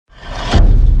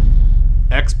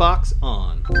Xbox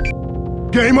on.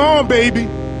 Game on, baby!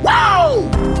 Wow!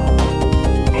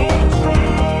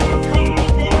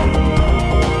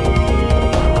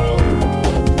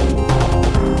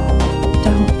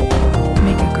 Don't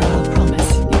make a girl a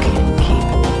promise you can't keep.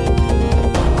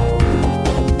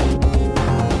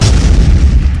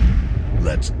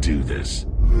 Let's do this.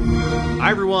 Hi,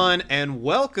 everyone, and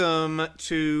welcome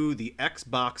to the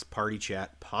Xbox Party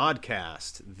Chat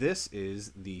podcast. This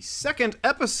is the second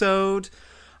episode.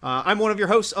 I'm one of your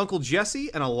hosts, Uncle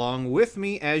Jesse, and along with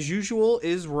me, as usual,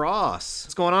 is Ross.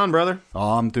 What's going on, brother?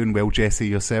 Oh, I'm doing well, Jesse.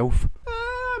 Yourself?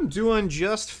 I'm doing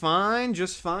just fine,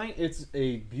 just fine. It's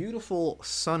a beautiful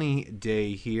sunny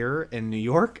day here in New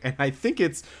York, and I think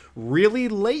it's really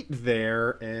late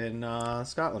there in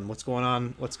Scotland. What's going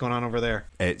on? What's going on over there?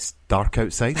 It's dark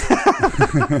outside.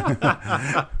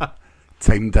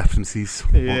 Time differences.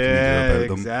 What can you do about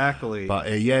them? Exactly.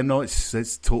 But yeah, no,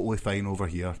 it's totally fine over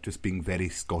here. Just being very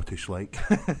Scottish-like.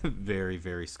 Very,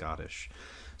 very Scottish.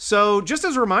 So, just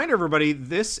as a reminder, everybody,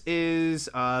 this is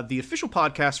the official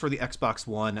podcast for the Xbox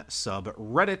One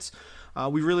subreddit.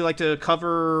 We really like to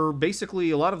cover basically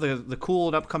a lot of the cool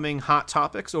and upcoming hot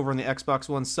topics over on the Xbox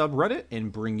One subreddit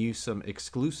and bring you some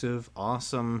exclusive,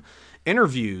 awesome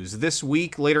interviews. This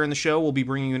week, later in the show, we'll be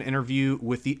bringing you an interview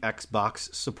with the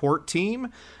Xbox support team,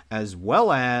 as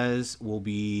well as we'll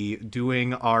be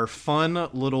doing our fun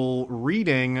little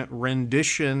reading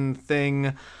rendition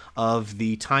thing of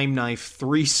the Time Knife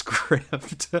 3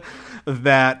 script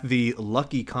that the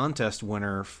lucky contest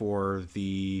winner for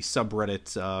the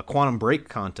subreddit Quantum Break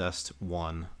contest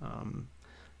won.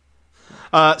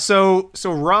 So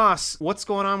Ross, what's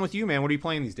going on with you, man? What are you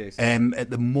playing these days? At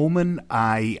the moment,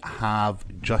 I have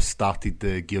just started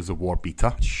the Gears of War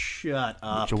beta. Shut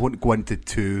up. Which I won't go into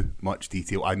too much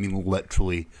detail. I mean,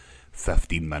 literally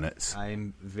 15 minutes.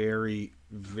 I'm very,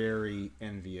 very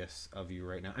envious of you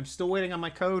right now. I'm still waiting on my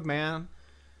code, man.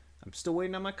 I'm still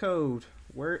waiting on my code.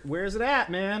 Where's it at,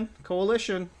 man?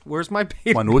 Coalition. Where's my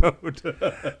beta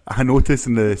code? I noticed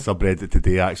in the subreddit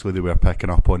today, actually, they were picking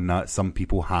up on that. Some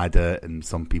people had it and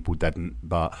some people didn't.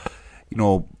 But, you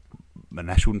know, my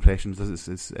initial impressions is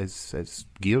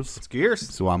Gears. It's Gears.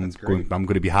 So I'm going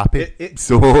to be happy. It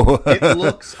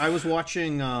looks. I was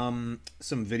watching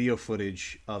some video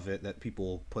footage of it that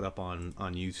people put up on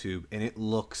YouTube, and it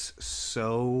looks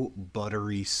so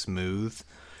buttery smooth.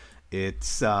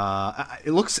 It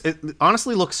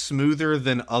honestly looks smoother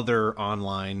than other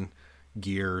online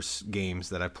Gears games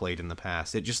that I've played in the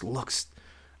past. It just looks.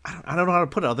 I don't know how to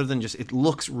put it other than just it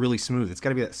looks really smooth. It's got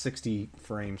to be that 60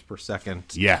 frames per second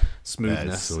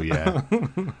smoothness. So yeah.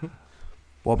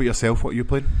 What about yourself? What are you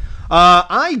playing?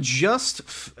 I just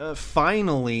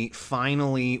finally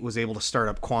was able to start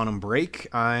up Quantum Break.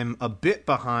 I'm a bit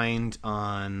behind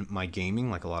on my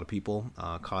gaming, like a lot of people.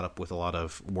 Caught up with a lot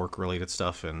of work-related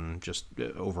stuff and just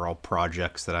overall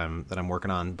projects that I'm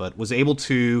working on, but was able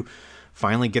to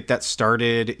finally get that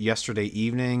started yesterday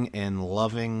evening and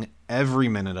loving every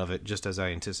minute of it, just as I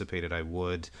anticipated I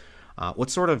would.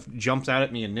 What sort of jumped out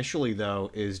at me initially,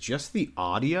 though, is just the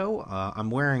audio.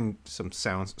 I'm wearing some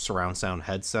surround sound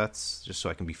headsets just so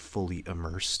I can be fully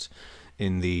immersed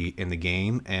in the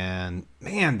game. And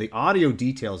man, the audio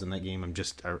details in that game,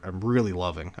 I'm really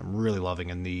loving. I'm really loving,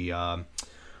 and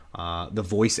the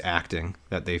voice acting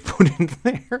that they've put in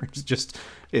there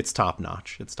it's top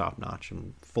notch. It's top notch.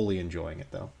 I'm fully enjoying it,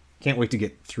 though. Can't wait to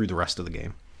get through the rest of the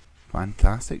game.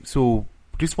 Fantastic. So,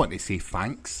 just want to say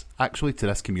thanks, actually, to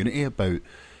this community about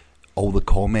all the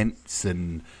comments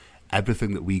and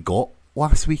everything that we got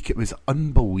last week. It was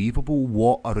unbelievable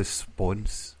what a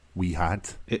response we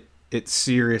had. It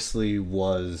seriously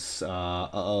was.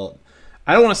 I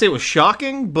don't want to say it was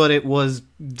shocking, but it was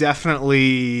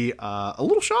definitely a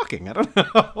little shocking. I don't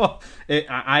know.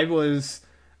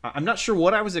 I'm not sure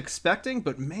what I was expecting,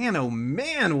 but man, oh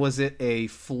man, was it a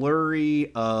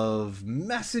flurry of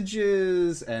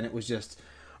messages, and it was just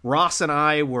Ross and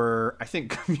I were, I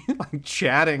think, like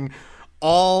chatting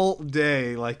all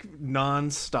day, like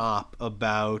nonstop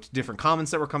about different comments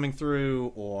that were coming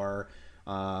through, or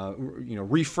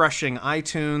refreshing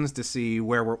iTunes to see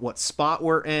what spot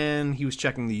we're in. He was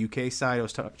checking the UK side, I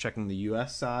was checking the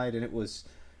US side, and it was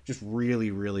just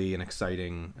really, really an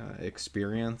exciting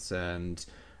experience. And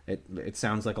it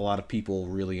sounds like a lot of people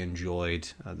really enjoyed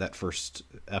that first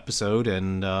episode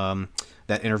and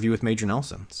that interview with Major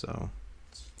Nelson. So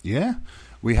yeah,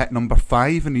 we hit number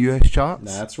 5 in the US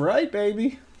charts. That's right,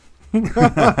 baby.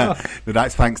 Now,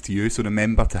 that's thanks to you, so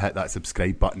remember to hit that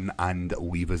subscribe button and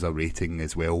leave us a rating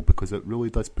as well, because it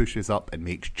really does push us up and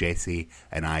makes Jesse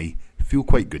and I feel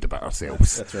quite good about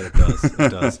ourselves. That's right, it does. It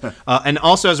does. And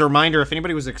also, as a reminder, if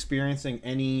anybody was experiencing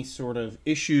any sort of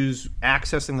issues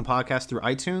accessing the podcast through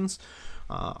iTunes,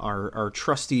 our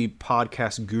trusty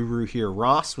podcast guru here,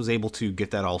 Ross, was able to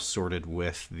get that all sorted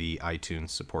with the iTunes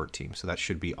support team. So that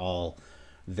should be all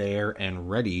there and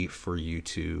ready for you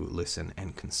to listen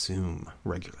and consume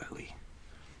regularly.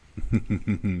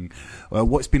 Well,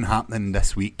 what's been happening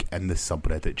this week in the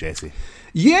subreddit, Jesse?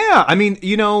 Yeah, I mean,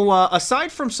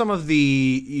 aside from some of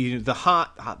the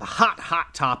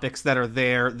hot topics that are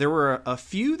there, there were a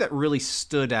few that really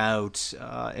stood out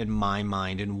in my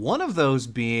mind, and one of those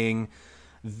being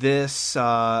this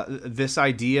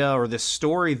idea or this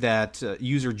story that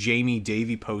user Jamie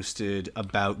Davey posted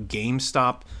about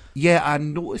GameStop. Yeah, I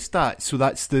noticed that. So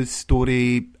that's the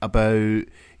story about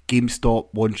GameStop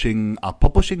launching a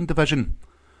publishing division.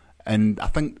 And I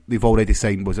think they've already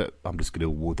signed, I'm just going to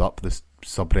load up this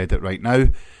subreddit right now.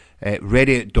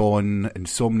 Ready at Dawn,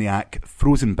 Insomniac,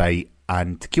 Frozen Byte,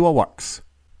 and Tequila Works.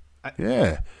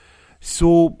 Yeah.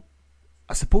 So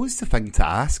I suppose the thing to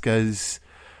ask is,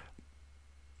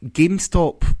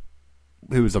 GameStop,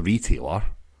 who is a retailer,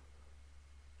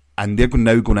 and they're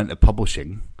now going into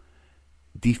publishing,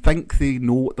 do you think they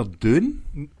know what they're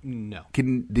doing? No.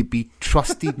 Can they be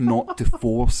trusted not to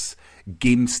force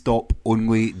GameStop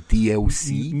only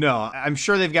DLC? No, I'm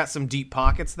sure they've got some deep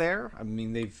pockets there. I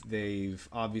mean, they've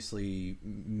obviously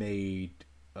made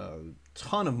a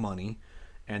ton of money,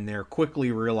 and they're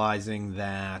quickly realizing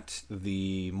that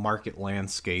the market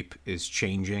landscape is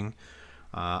changing.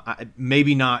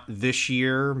 Maybe not this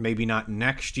year, maybe not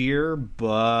next year,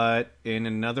 but in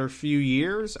another few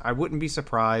years, I wouldn't be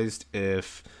surprised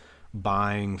if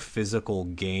buying physical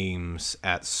games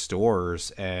at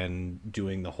stores and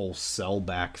doing the whole sell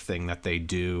back thing that they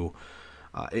do,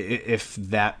 if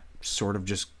that sort of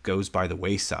just goes by the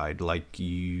wayside. Like,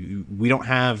 we don't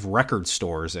have record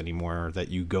stores anymore that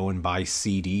you go and buy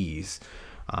CDs.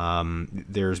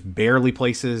 There's barely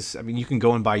places. I mean, you can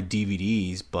go and buy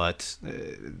DVDs, but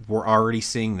we're already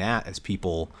seeing that as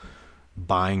people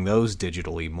buying those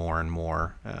digitally more and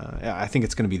more. I think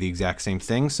it's going to be the exact same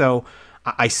thing. So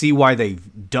I see why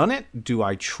they've done it. Do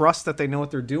I trust that they know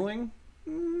what they're doing?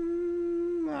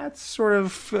 That's sort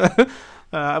of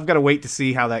I've got to wait to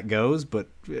see how that goes. But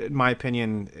in my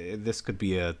opinion, this could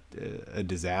be a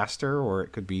disaster, or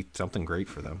it could be something great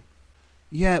for them.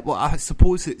 Yeah, well, I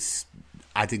suppose it's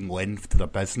adding length to their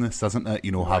business, isn't it?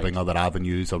 You know, Right. having other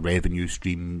avenues or revenue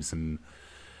streams and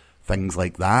things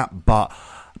like that. But,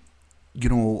 you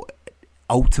know,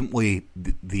 ultimately,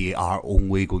 they are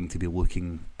only going to be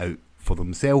looking out for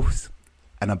themselves.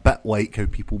 And a bit like how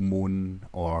people moan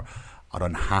or are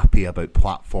unhappy about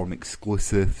platform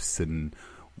exclusives and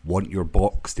want your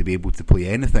box to be able to play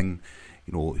anything,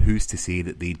 you know, who's to say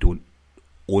that they don't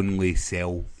only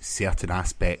sell certain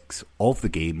aspects of the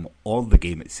game or the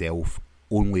game itself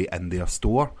only in their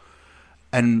store?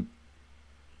 And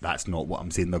that's not what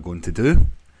I'm saying they're going to do.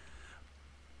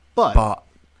 But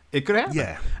it could happen.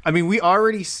 Yeah. I mean, we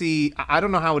already see. I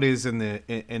don't know how it is in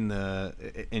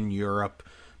Europe,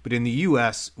 but in the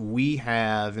U.S., we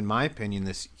have, in my opinion,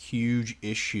 this huge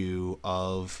issue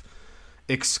of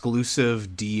exclusive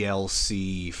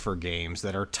DLC for games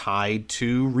that are tied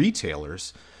to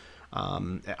retailers.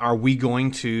 Are we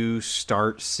going to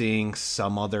start seeing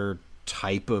some other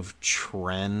type of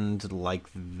trend like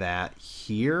that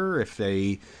here if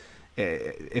they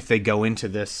go into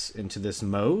this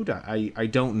mode? I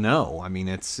don't know. I mean,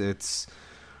 it's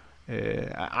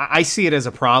I see it as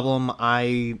a problem.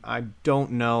 I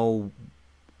don't know.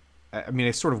 I mean,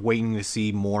 I'm sort of waiting to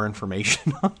see more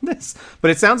information on this,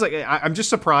 but it sounds like I'm just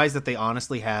surprised that they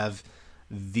honestly have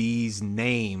these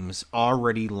names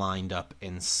already lined up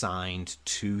and signed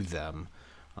to them.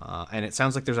 And it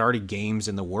sounds like there's already games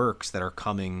in the works that are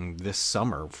coming this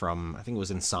summer from, I think it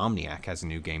was Insomniac has a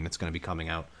new game that's going to be coming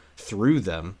out through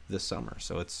them this summer.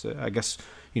 So it's, I guess,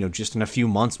 just in a few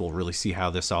months, we'll really see how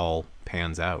this all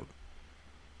pans out.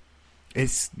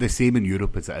 it's the same in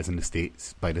Europe as it is in the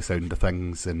States, by the sound of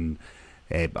things. And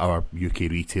our UK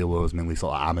retailers, mainly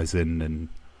sort of Amazon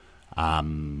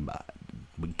and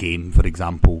Game, for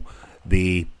example,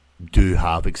 they do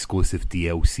have exclusive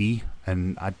DLC,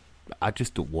 and I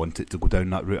just don't want it to go down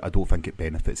that route. I don't think it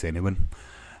benefits anyone.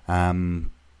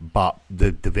 But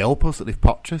the developers that they've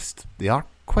purchased, they are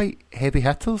quite heavy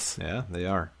hitters. Yeah, they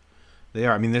are. They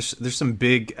are. I mean, there's some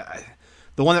big.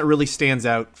 The one that really stands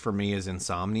out for me is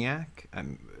Insomniac.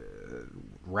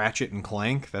 Ratchet and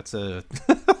Clank. That's a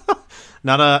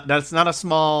that's not a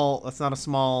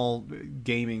small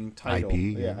gaming title.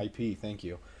 IP, yeah, IP. Thank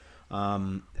you.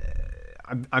 I'm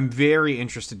very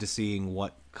interested to seeing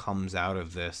what comes out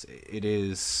of this. It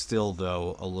is still,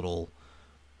 though, a little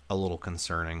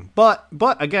concerning. But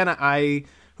again,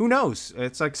 who knows?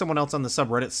 It's like someone else on the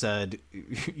subreddit said,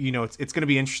 it's going to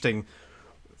be interesting.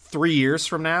 3 years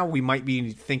from now, we might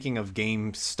be thinking of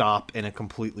GameStop in a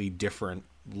completely different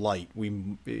light.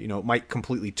 It might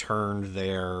completely turn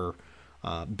their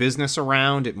business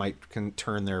around. It might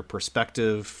turn their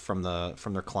perspective from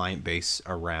their client base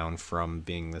around, from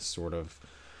being this sort of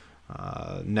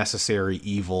necessary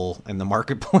evil in the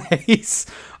marketplace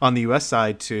on the US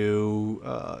side to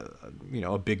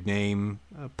a big name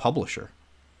publisher.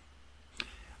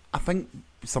 I think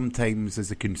sometimes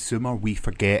as a consumer we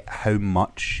forget how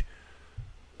much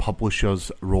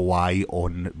publishers rely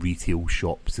on retail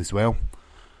shops as well,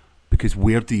 because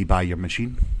where do you buy your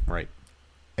machine? Right.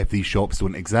 If these shops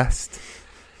don't exist.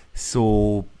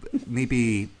 So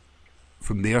maybe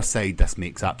from their side this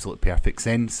makes absolute perfect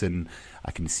sense, and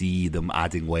I can see them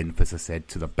adding length, as I said,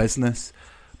 to their business.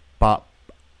 But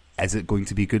is it going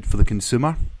to be good for the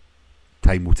consumer?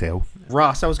 Time will tell.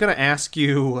 Ross, I was going to ask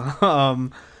you,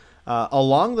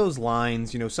 along those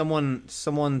lines,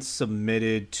 someone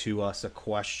submitted to us a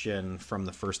question from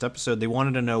the first episode. They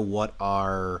wanted to know what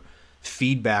our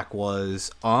feedback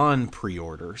was on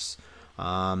pre-orders.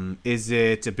 Is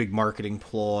it a big marketing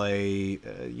ploy,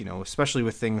 especially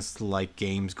with things like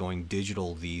games going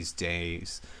digital these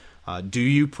days? Do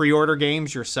you pre-order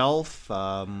games yourself?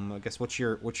 I guess what's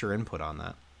your input on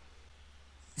that?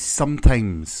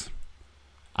 Sometimes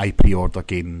I pre-order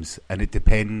games, and it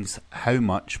depends how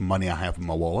much money I have in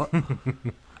my wallet,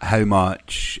 how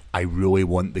much I really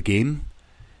want the game.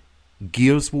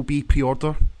 Gears will be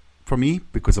pre-order for me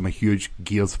because I'm a huge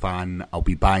Gears fan. I'll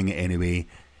be buying it anyway,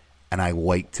 and I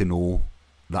like to know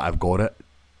that I've got it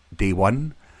day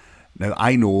one. Now,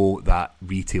 I know that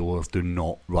retailers do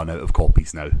not run out of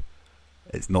copies now.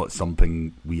 It's not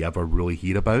something we ever really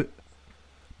hear about.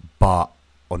 But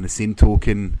on the same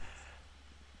token,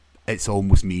 it's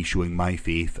almost me showing my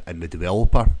faith in the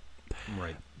developer.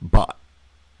 Right. But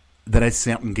there is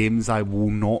certain games I will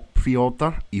not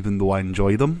pre-order, even though I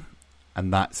enjoy them.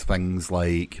 And that's things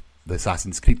like the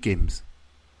Assassin's Creed games.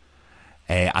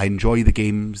 I enjoy the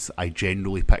games, I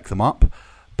generally pick them up,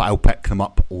 but I'll pick them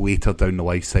up later down the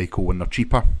life cycle when they're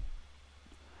cheaper.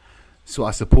 So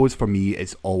I suppose for me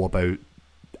it's all about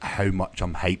how much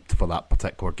I'm hyped for that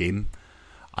particular game.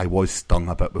 I was stung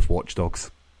a bit with Watch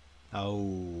Dogs.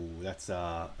 Oh, that's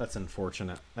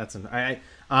unfortunate.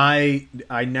 I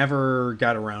never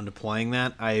got around to playing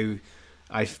that.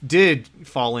 I did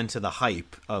fall into the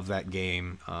hype of that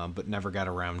game, but never got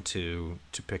around to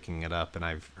picking it up, and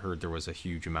I've heard there was a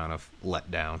huge amount of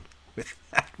letdown with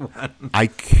that one. I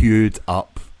queued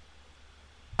up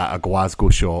at a Glasgow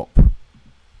shop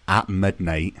at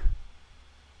midnight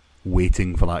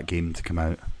waiting for that game to come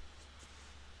out,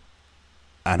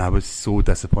 and I was so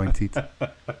disappointed.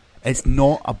 It's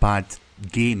not a bad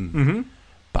game,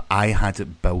 but I had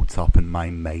it built up in my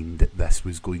mind that this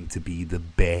was going to be the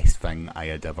best thing I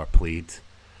had ever played,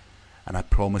 and I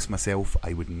promised myself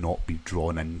I would not be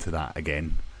drawn into that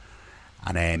again.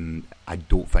 And I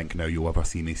don't think now you'll ever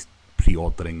see me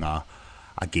pre-ordering a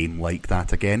game like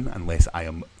that again, unless I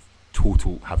have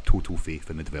total faith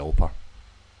in the developer.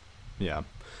 Yeah,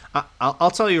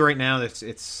 I'll tell you right now that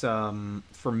it's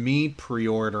for me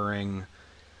pre-ordering.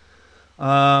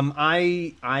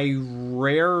 I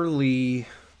rarely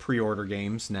pre-order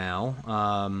games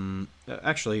now.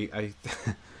 Actually,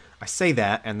 I I say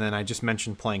that, and then I just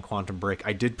mentioned playing Quantum Break.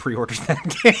 I did pre-order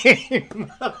that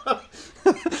game,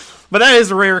 but that is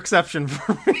a rare exception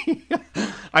for me.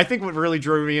 I think what really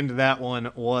drove me into that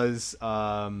one was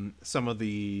some of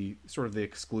the sort of the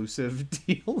exclusive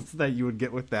deals that you would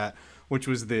get with that, which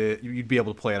was you'd be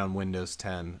able to play it on Windows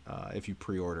 10 if you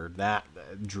pre-ordered. That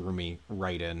drew me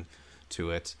right in to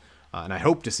it, and I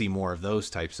hope to see more of those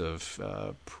types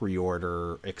of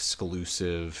pre-order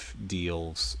exclusive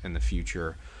deals in the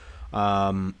future.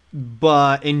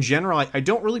 But in general, I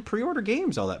don't really pre-order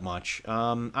games all that much.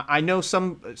 I know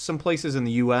some places in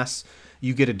the US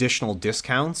you get additional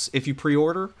discounts if you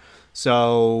pre-order.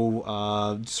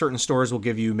 So certain stores will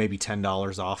give you maybe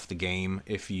 $10 off the game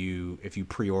if you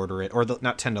pre-order it, or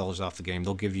not $10 off the game.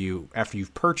 They'll give you, after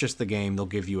you've purchased the game, they'll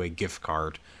give you a gift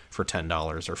card for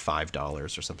 $10 or $5 or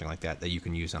something like that you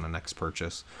can use on a next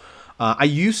purchase. I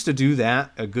used to do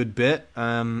that a good bit,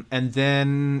 and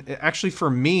then actually for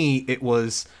me it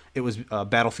was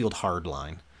Battlefield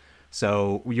Hardline.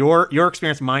 So your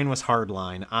experience, mine was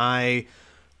Hardline.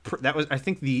 That was, I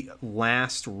think, the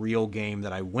last real game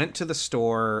that I went to the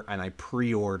store and I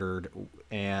pre-ordered,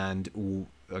 and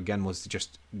again, was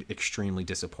just extremely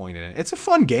disappointed in. It's a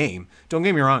fun game. Don't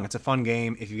get me wrong. It's a fun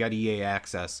game. If you got EA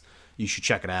access, you should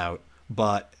check it out.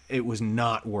 But it was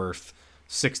not worth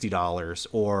 $60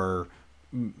 or,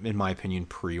 in my opinion,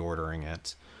 pre-ordering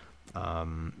it.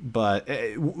 But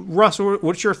Russ,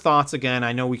 what's your thoughts again?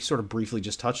 I know we sort of briefly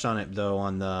just touched on it though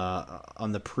on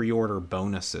the pre-order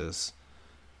bonuses.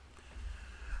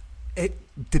 It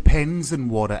depends on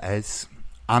what it is.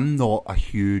 I'm not a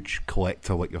huge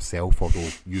collector like yourself, although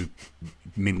you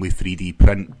mainly 3D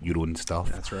print your own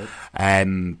stuff. That's right.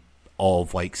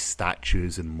 Of like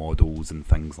statues and models and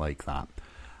things like that.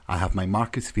 I have my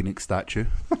Marcus Phoenix statue,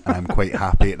 and I'm quite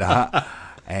happy at that.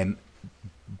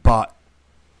 But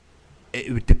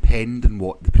it would depend on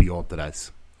what the pre-order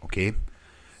is, okay?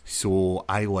 So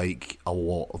I like a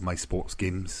lot of my sports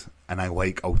games, and I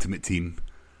like Ultimate Team,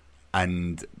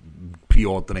 and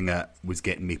pre-ordering it was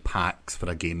getting me packs for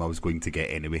a game I was going to get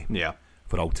anyway. Yeah.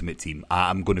 For Ultimate Team,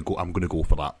 I'm gonna go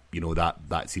for that. You know,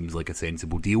 that seems like a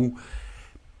sensible deal.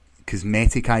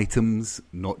 Cosmetic items,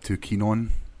 not too keen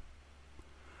on.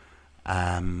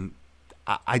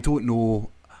 I don't know,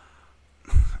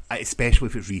 especially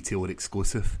if it's retail or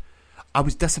exclusive. I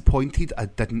was disappointed I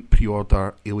didn't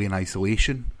pre-order Alien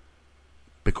Isolation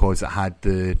because it had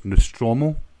the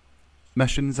Nostromo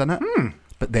missions in it.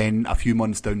 But then a few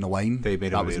months down the line,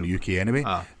 that was in the UK anyway,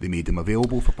 they made them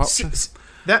available for purchase.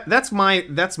 That's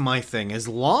my thing. As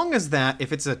long as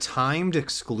if it's a timed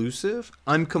exclusive,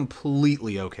 I'm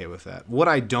completely okay with that. What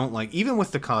I don't like, even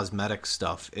with the cosmetic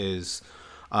stuff, is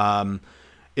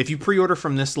if you pre-order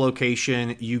from this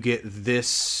location, you get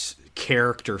this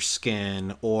character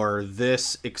skin or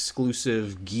this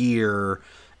exclusive gear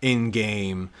in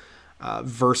game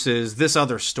versus this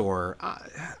other store.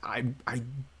 I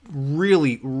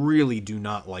really, really do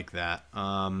not like that,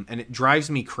 and it drives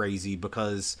me crazy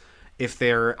because if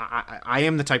I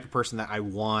am the type of person that I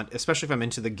want, especially if I'm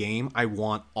into the game, I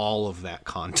want all of that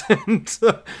content.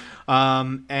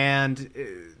 And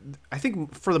I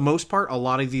think for the most part, a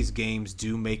lot of these games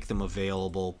do make them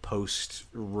available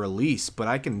post-release, but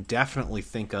I can definitely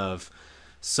think of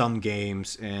some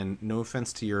games, and no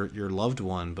offense to your loved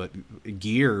one, but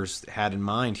Gears had in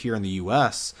mind here in the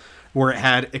US, where it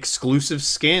had exclusive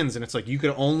skins, and it's like you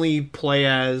could only play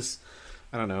as,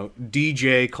 I don't know,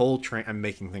 DJ Coltrane. I'm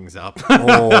making things up.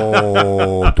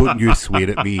 Oh, don't you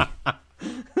swear at me.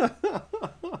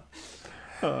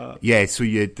 Yeah, so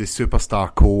you had the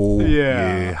Superstar Cole, you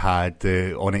had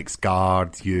the Onyx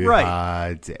Guard, you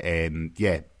had,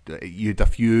 you had a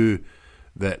few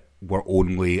that were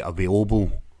only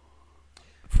available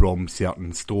from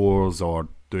certain stores or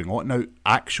doing what. Now,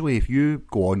 actually, if you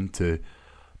go on to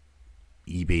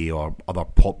eBay or other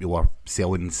popular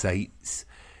selling sites,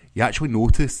 you actually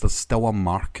notice there's still a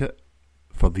market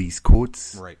for these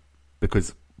codes. Right.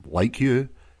 Because, like you,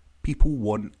 people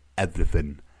want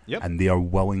everything. Yep. And they are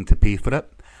willing to pay for it.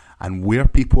 And where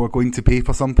people are going to pay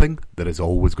for something, there is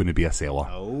always going to be a seller.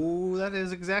 Oh, that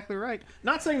is exactly right.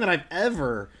 Not saying that I've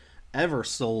ever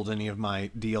sold any of my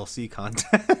DLC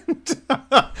content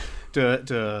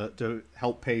to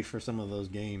help pay for some of those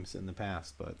games in the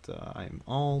past, but I'm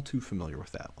all too familiar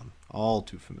with that one. All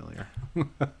too familiar.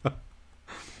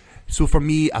 So for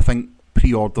me, I think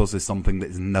pre-orders is something that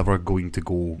is never going to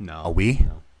go away.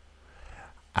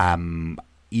 No.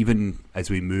 Even as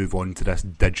we move on to this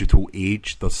digital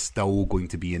age, there's still going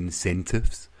to be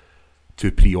incentives to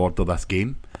pre-order this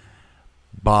game.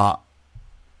 But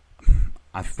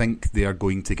I think they are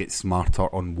going to get smarter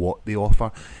on what they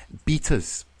offer.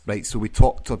 Betas, right, so we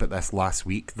talked about this last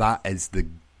week. That is the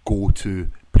go-to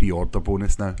pre-order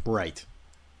bonus now. Right,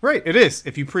 it is.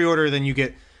 If you pre-order, then you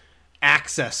get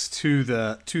access to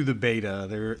the beta.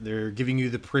 They're giving you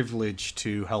the privilege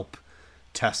to help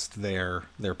test their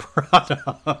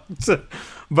product.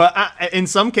 But in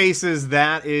some cases,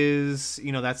 that is,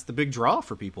 that's the big draw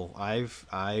for people.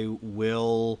 I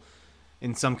will,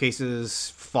 in some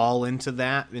cases, fall into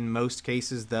that. In most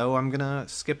cases, though, I'm gonna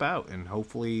skip out and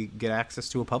hopefully get access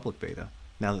to a public beta.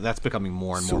 Now that's becoming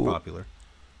more and more popular.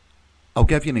 I'll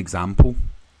give you an example.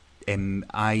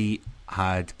 I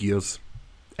had Gears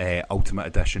Ultimate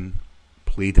Edition,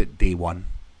 played it day one.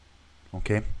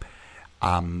 Okay.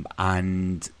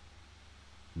 And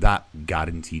that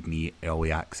guaranteed me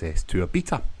early access to a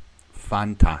beta.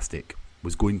 Fantastic.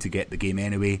 Was going to get the game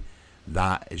anyway.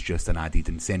 That is just an added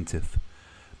incentive.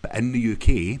 But in the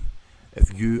UK,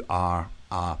 if you are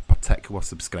a particular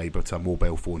subscriber to a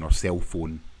mobile phone or cell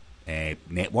phone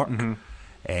network,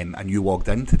 and you logged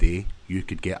in today, you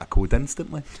could get a code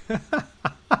instantly.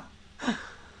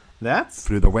 That's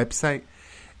through their website.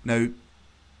 Now,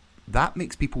 that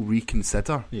makes people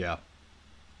reconsider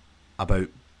about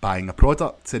buying a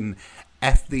product, and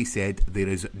if they said there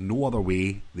is no other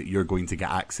way that you're going to get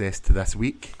access to this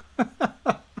week,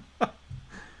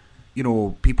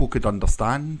 people could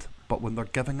understand. But when they're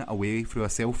giving it away through a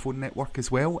cell phone network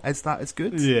as well, is that as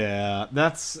good? Yeah,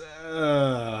 that's it.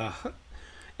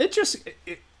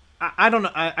 I don't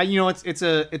know. It's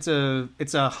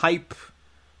a hype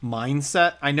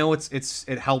mindset. I know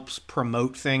it helps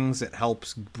promote things. It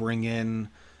helps bring in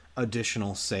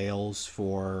additional sales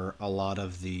for a lot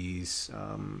of these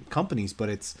companies, but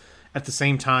it's at the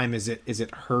same time, is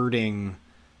it hurting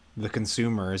the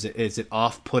consumer? Is it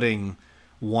off-putting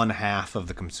one half of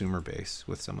the consumer base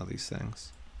with some of these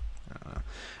things?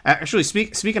 Actually,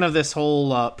 speaking of this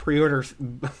whole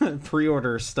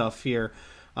pre-order stuff here,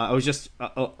 I was just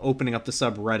opening up the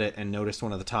subreddit and noticed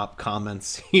one of the top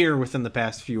comments here within the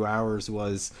past few hours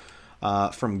was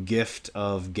from Gift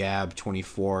of Gab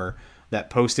 24 that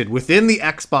posted within the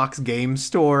Xbox Game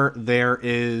Store. There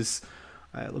is,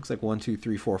 it looks like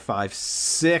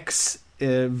 6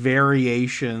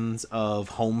 variations of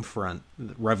Homefront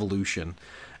Revolution,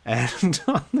 and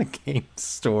on the Game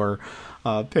Store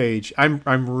page,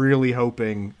 I'm really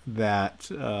hoping that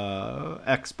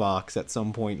Xbox at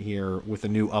some point here with a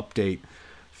new update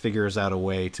figures out a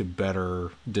way to better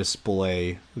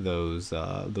display those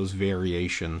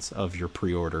variations of your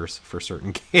pre-orders for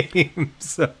certain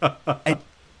games. It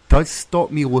does stop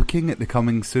me looking at the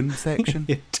coming soon section.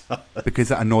 It does.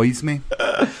 Because it annoys me.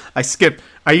 I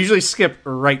usually skip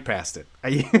right past it.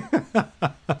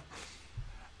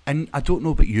 And I don't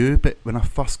know about you, but when I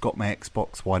first got my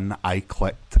Xbox One, I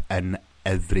clicked in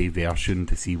every version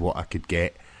to see what I could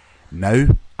get. Now,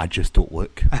 I just don't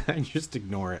look. I just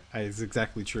ignore it. It's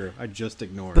exactly true. I just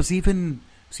ignore it. There's even...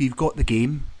 So you've got the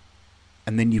game,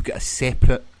 and then you've got a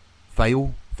separate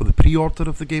file for the pre-order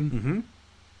of the game. Mm-hmm.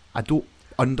 I don't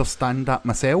understand that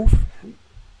myself.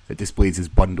 It displays as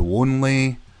bundle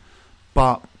only,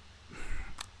 but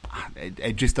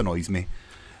it just annoys me.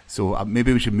 So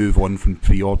maybe we should move on from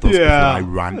pre-orders before I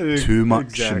rant too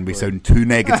much and we sound too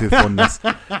negative on this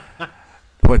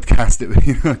podcast that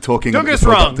we're talking about. Don't get us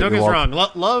wrong.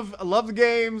 Love the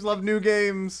games, love new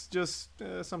games. Just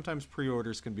sometimes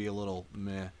pre-orders can be a little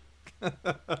meh.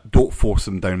 Don't force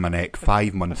them down my neck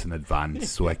 5 months in advance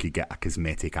so I could get a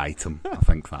cosmetic item. I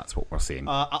think that's what we're saying.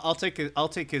 I'll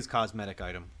take his cosmetic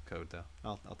item code though.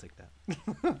 I'll take that.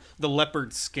 The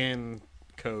leopard skin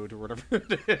code or whatever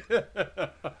it is.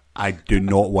 I do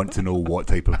not want to know what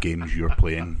type of games you're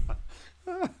playing.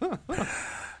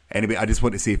 Anyway, I just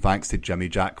want to say thanks to Jimmy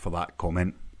Jack for that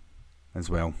comment as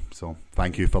well. So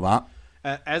thank you for that.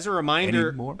 As a reminder,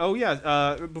 Any more?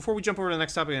 Before we jump over to the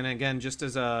next topic, and again, just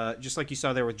like you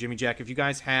saw there with Jimmy Jack, if you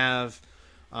guys have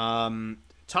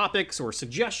topics or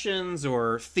suggestions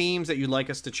or themes that you'd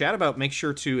like us to chat about, make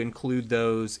sure to include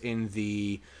those in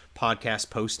the podcast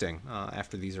posting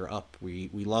after these are up. We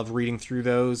love reading through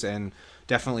those and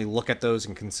definitely look at those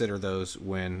and consider those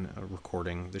when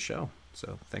recording the show.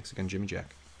 So thanks again, Jimmy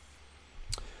Jack.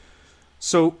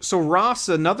 So Ross,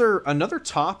 another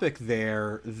topic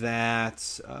there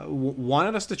that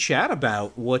wanted us to chat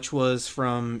about, which was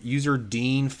from user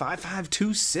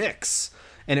Dean5526,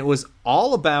 and it was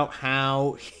all about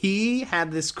how he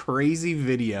had this crazy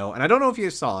video, and I don't know if you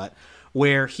saw it,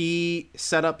 where he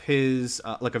set up his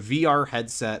like a VR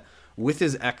headset with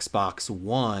his Xbox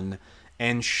One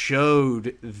and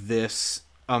showed this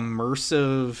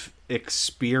immersive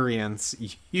experience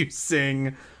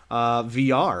using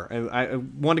VR. I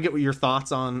want to get your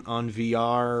thoughts on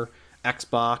VR,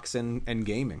 Xbox, and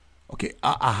gaming. Okay,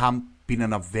 I have been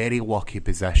in a very lucky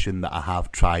position that I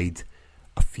have tried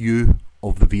a few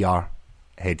of the VR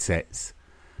headsets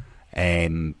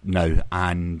now,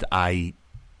 and I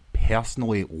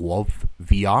personally love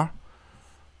VR,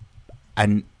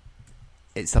 and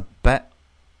it's a bit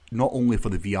not only for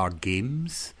the VR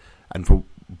games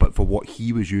but for what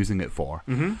he was using it for.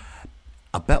 Mm-hmm.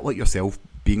 A bit like yourself,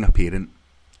 being a parent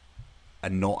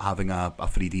and not having a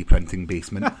 3D printing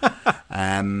basement.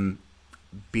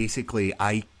 Basically,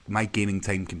 my gaming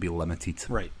time can be limited.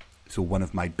 Right. So one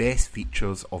of my best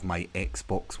features of my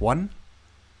Xbox One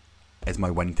is my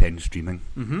Win 10 streaming.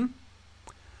 Mm-hmm.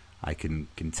 I can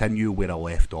continue where I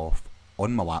left off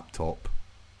on my laptop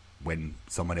when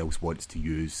someone else wants to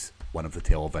use one of the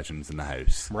televisions in the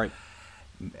house. Right.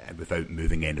 Without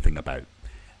moving anything about.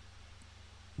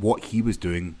 What he was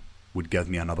doing would give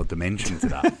me another dimension to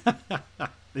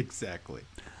that. Exactly.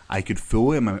 I could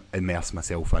fully immerse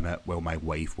myself in it while my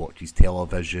wife watches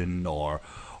television or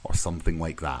something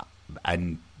like that.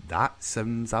 And that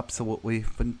sounds absolutely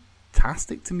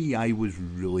fantastic to me. I was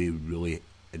really, really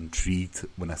intrigued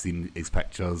when I seen his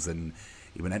pictures, and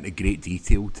he went into great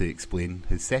detail to explain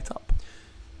his setup.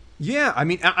 Yeah, I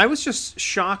mean, I was just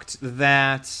shocked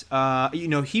that,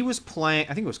 he was playing,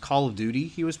 I think it was Call of Duty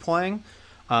he was playing,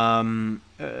 and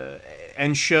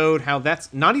showed how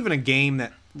that's not even a game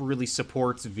that really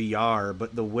supports VR,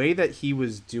 but the way that he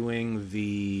was doing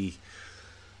the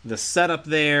setup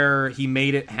there, he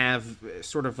made it have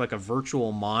sort of like a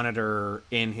virtual monitor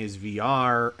in his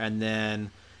VR, and then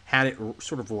had it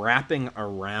sort of wrapping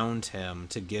around him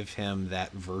to give him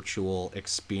that virtual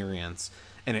experience.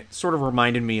 And it sort of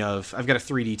reminded me of, I've got a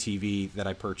 3D TV that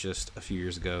I purchased a few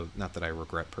years ago. Not that I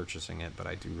regret purchasing it, but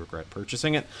I do regret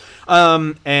purchasing it.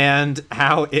 And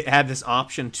how it had this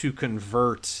option to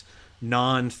convert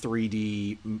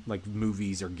non-3D like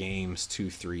movies or games to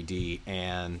 3D.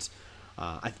 And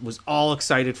I was all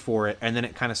excited for it. And then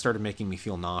it kind of started making me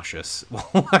feel nauseous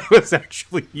while I was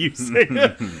actually using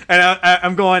it. And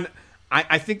I'm going...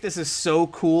 I think this is so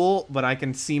cool, but I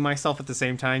can see myself at the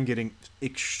same time getting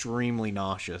extremely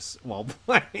nauseous while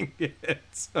playing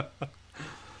it. But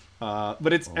I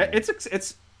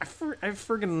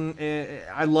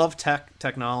love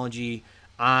technology.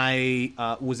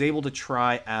 I was able to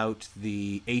try out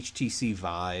the HTC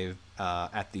Vive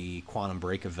at the Quantum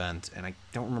Break event, and I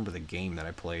don't remember the game that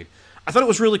I played. I thought it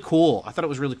was really cool.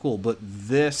 But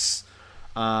this,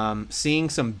 seeing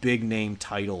some big name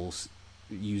titles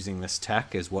using this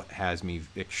tech is what has me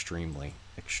extremely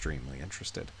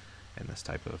interested in this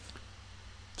type of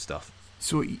stuff.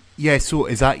 So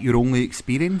is that your only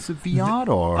experience of VR,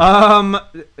 or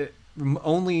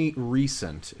only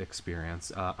recent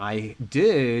experience? I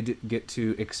did get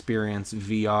to experience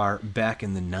VR back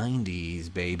in the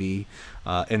 90s, baby,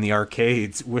 in the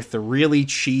arcades with the really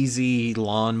cheesy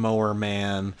Lawnmower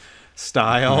Man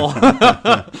style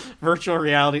virtual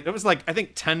reality. It was like, I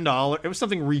think $10. It was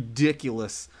something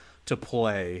ridiculous to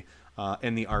play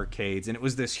in the arcades, and it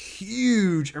was this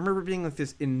huge, I remember being like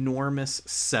this enormous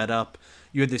setup.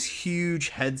 You had this huge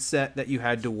headset that you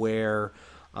had to wear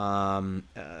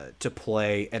to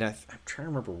play, and I'm trying to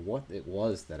remember what it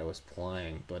was that I was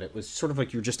playing, but it was sort of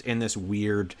like you're just in this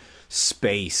weird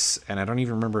space, and I don't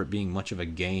even remember it being much of a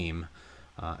game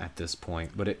at this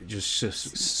point, but it just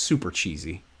super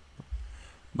cheesy.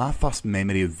 My first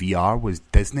memory of VR was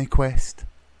Disney Quest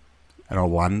in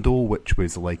Orlando, which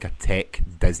was like a tech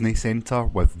Disney center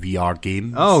with VR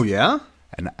games. Oh, yeah?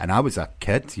 And I was a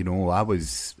kid, I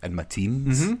was in my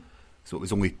teens, so it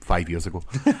was only 5 years ago.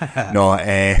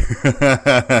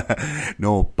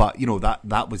 No, but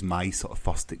that was my sort of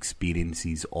first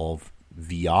experiences of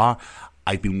VR.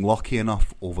 I've been lucky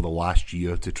enough over the last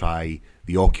year to try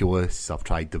the Oculus. I've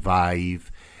tried the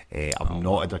Vive. I've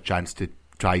not had a chance to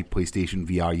try PlayStation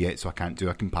VR yet, so I can't do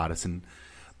a comparison.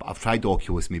 But I've tried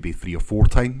Oculus maybe 3 or 4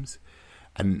 times,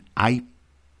 and I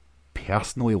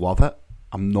personally love it.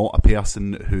 I'm not a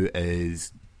person who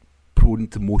is prone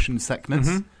to motion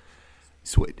sickness,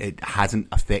 so it hasn't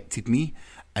affected me,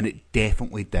 and it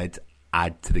definitely did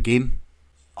add to the game.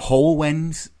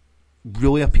 HoloLens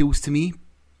really appeals to me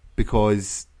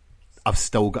because I've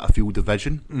still got a field of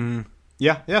vision.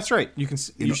 Yeah, that's right. You can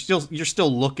you're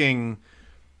still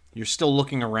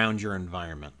looking around your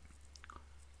environment.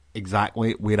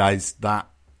 Exactly. Whereas that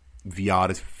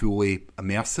VR is fully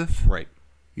immersive. Right.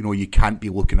 You can't be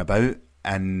looking about.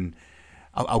 And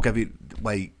I'll give you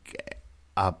like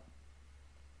a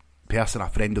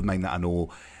friend of mine that I know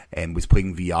was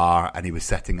playing VR, and he was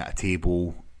sitting at a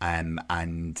table, and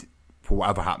for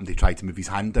whatever happened, he tried to move his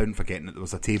hand down, forgetting that there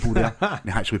was a table there. And he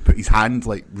actually put his hand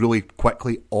like really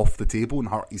quickly off the table and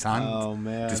hurt his hand. Oh,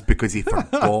 man. Just because he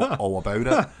forgot all about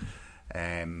it.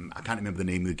 I can't remember the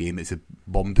name of the game. It's a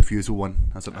bomb defusal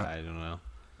one, isn't it? I don't know.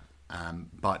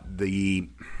 But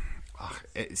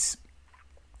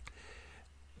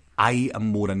I am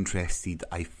more interested,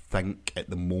 I think, at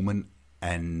the moment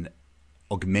in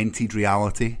augmented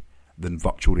reality than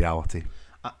virtual reality.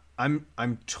 I'm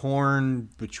torn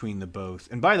between the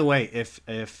both. And by the way,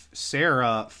 if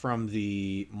Sarah from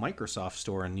the Microsoft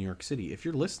store in New York City, if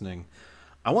you're listening,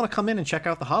 I want to come in and check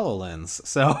out the HoloLens.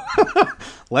 So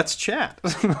let's chat.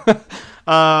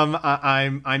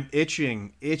 I'm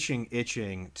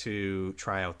itching to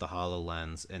try out the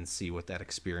HoloLens and see what that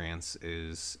experience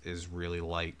is really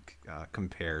like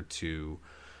compared to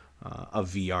a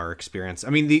VR experience.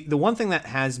 I mean, the one thing that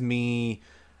has me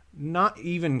not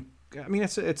even, I mean,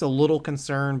 it's a little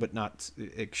concerned, but not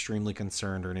extremely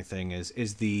concerned or anything, is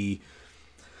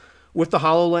with the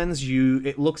HoloLens,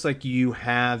 it looks like you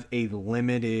have a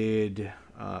limited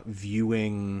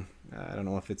viewing. I don't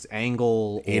know if it's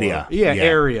angle or area.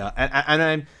 Area. And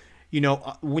I'm,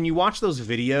 when you watch those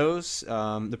videos,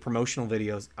 the promotional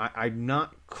videos, I'm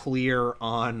not clear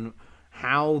on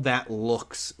how that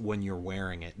looks when you're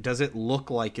wearing it. Does it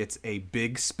look like it's a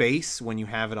big space when you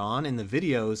have it on? In the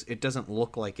videos, it doesn't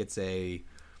look like it's a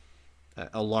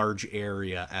large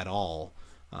area at all.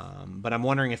 But I'm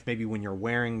wondering if maybe when you're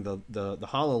wearing the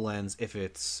HoloLens, if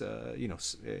it's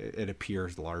it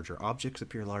appears larger. Objects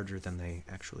appear larger than they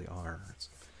actually are. It's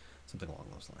something along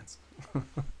those lines.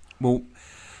 Well,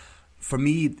 for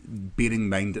me, bearing in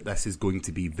mind that this is going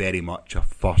to be very much a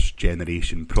first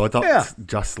generation product,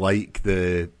 just like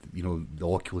the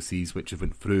Oculuses, which have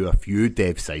went through a few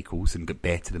dev cycles and got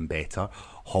better and better,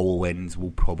 HoloLens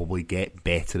will probably get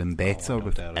better and better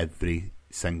with every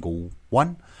single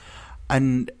one.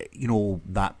 And,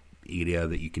 that area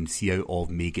that you can see out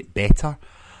of may get better.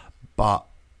 But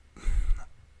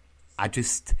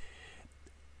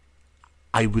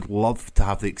I would love to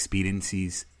have the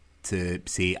experiences to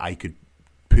say I could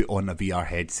put on a VR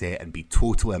headset and be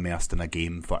totally immersed in a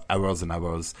game for hours and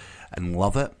hours and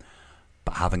love it.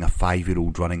 But having a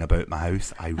 5-year-old running about my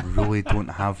house, I really don't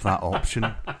have that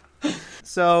option.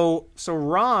 So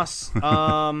Ross,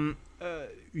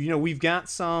 we've got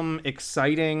some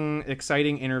exciting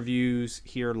interviews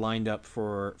here lined up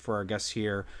for our guests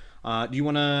here. Do you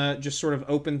want to just sort of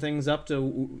open things up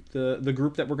to the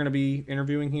group that we're going to be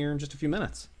interviewing here in just a few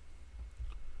minutes?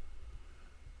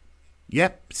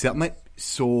 Yep, certainly.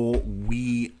 So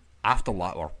we, after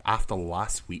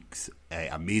last week's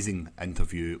amazing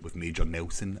interview with Major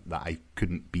Nelson that I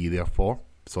couldn't be there for,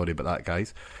 sorry about that,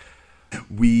 guys,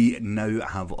 we now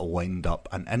have lined up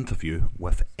an interview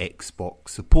with Xbox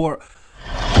support.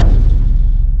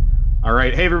 All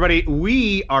right. Hey, everybody.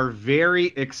 We are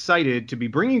very excited to be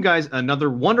bringing you guys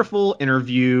another wonderful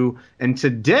interview. And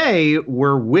today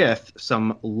we're with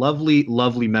some lovely,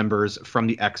 lovely members from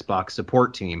the Xbox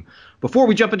support team. Before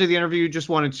we jump into the interview, just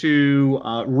wanted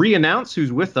to re-announce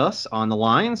who's with us on the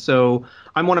line. So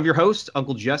I'm one of your hosts,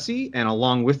 Uncle Jesse, and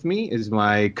along with me is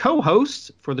my co-host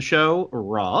for the show,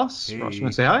 Ross. Hey. Ross, you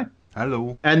want to say hi?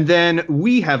 Hello. And then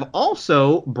we have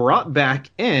also brought back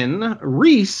in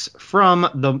Reese from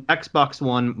the Xbox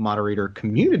One moderator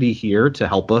community here to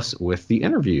help us with the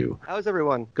interview. How's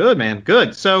everyone? Good, man.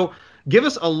 Good. So give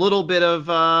us a little bit of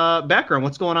background.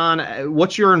 What's going on?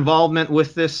 What's your involvement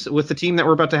with the team that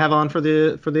we're about to have on for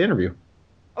the interview?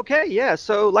 Okay, yeah.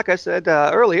 So like I said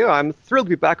earlier, I'm thrilled to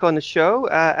be back on the show,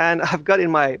 and I've got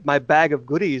in my bag of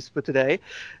goodies for today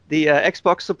the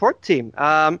Xbox support team.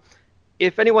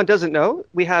 If anyone doesn't know,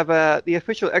 we have the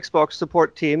official Xbox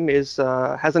support team has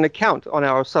an account on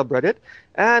our subreddit,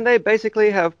 and they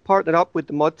basically have partnered up with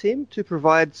the mod team to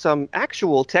provide some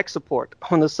actual tech support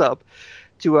on the sub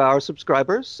to our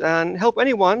subscribers and help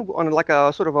anyone on like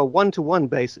a sort of a one-to-one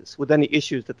basis with any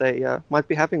issues that they might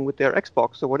be having with their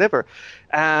Xbox or whatever.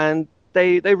 And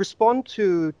they respond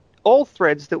to all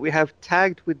threads that we have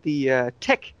tagged with the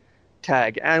tech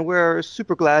tag, and we're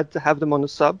super glad to have them on the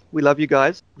sub. We love you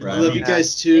guys. Right. Love you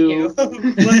guys too.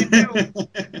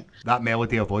 That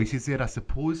melody of voices there, I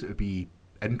suppose it would be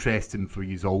interesting for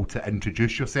you all to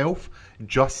introduce yourself,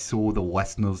 just so the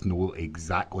listeners know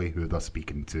exactly who they're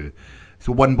speaking to.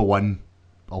 So one by one,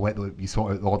 I'll let you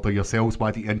sort of order yourselves. Why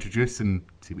don't you introduce and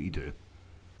see what you do?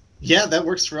 Yeah, that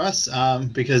works for us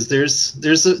because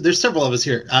there's several of us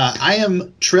here. I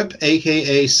am Trip,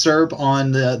 aka Serb,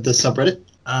 on the subreddit.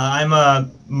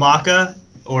 I'm Maka,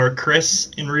 or Chris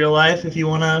in real life, if you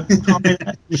want to call me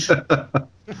that.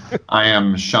 I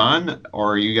am Sean,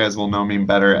 or you guys will know me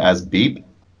better as Beep.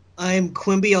 I'm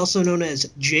Quimby, also known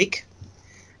as Jake.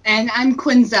 And I'm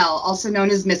Quinzel, also known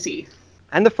as Missy.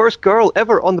 And the first girl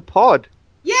ever on the pod.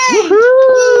 Yay!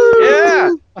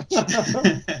 Yeah!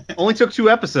 Only took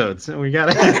 2 episodes. We got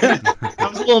it. I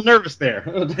was a little nervous there.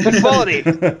 Quality.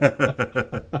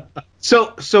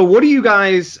 So what do you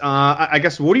guys, I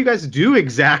guess, what do you guys do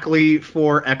exactly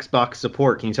for Xbox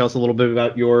support? Can you tell us a little bit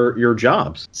about your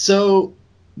jobs? So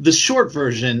the short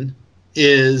version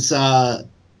is how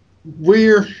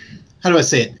do I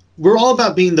say it? We're all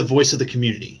about being the voice of the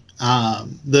community.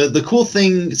 The cool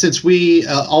thing, since we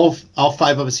all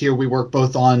 5 of us here, we work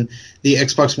both on the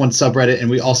Xbox One subreddit and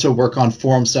we also work on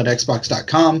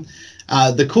forums.xbox.com.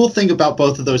 The cool thing about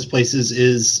both of those places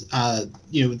is,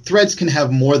 threads can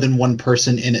have more than one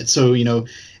person in it. So,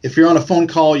 if you're on a phone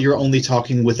call, you're only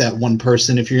talking with that one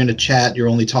person. If you're in a chat, you're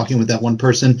only talking with that one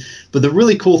person. But the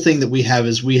really cool thing that we have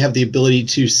is we have the ability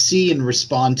to see and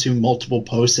respond to multiple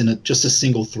posts in just a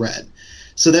single thread.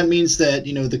 So that means that,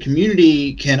 the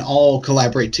community can all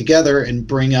collaborate together and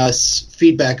bring us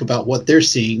feedback about what they're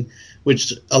seeing,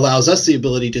 which allows us the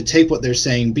ability to take what they're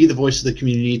saying, be the voice of the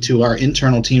community to our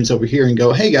internal teams over here and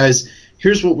go, hey, guys,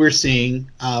 here's what we're seeing.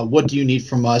 What do you need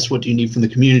from us? What do you need from the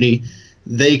community?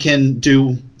 They can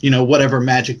do whatever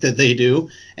magic that they do,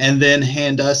 and then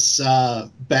hand us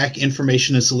back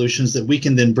information and solutions that we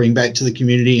can then bring back to the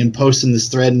community and post in this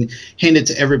thread and hand it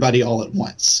to everybody all at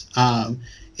once.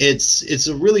 It's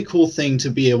a really cool thing to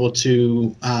be able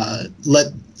to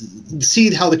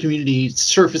see how the community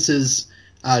surfaces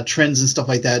trends and stuff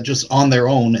like that just on their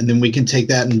own, and then we can take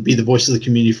that and be the voice of the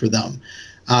community for them.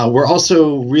 We're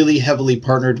also really heavily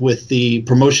partnered with the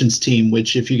promotions team,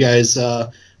 which if you guys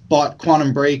bought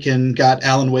Quantum Break and got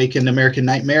Alan Wake and American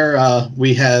Nightmare,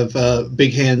 we have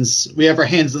big hands. We have our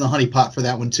hands in the honey pot for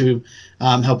that one too,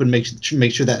 helping make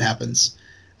sure that happens.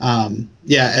 At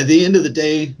the end of the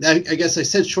day, I guess I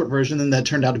said short version, and that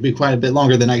turned out to be quite a bit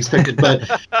longer than I expected. But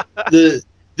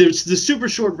the super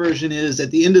short version is, at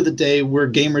the end of the day, we're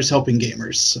gamers helping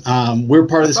gamers. We're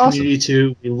part of this community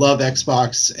too. We love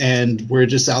Xbox, and we're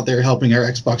just out there helping our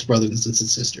Xbox brothers and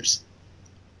sisters.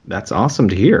 That's awesome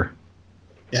to hear.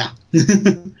 Yeah.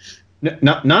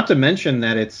 Not to mention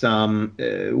that it's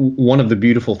one of the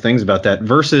beautiful things about that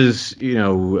versus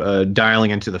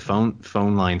dialing into the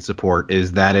phone line support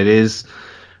is that it is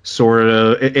sort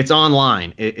of it's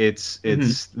online. It's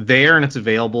there and it's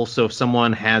available. So if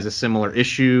someone has a similar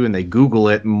issue and they Google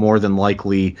it, more than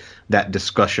likely that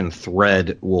discussion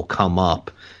thread will come up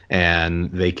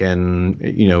and they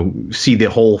can see the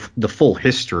full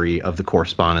history of the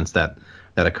correspondence that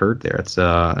occurred there. It's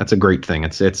a great thing.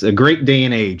 It's a great day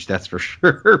and age, that's for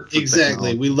sure.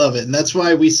 Exactly. We love it. And that's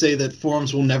why we say that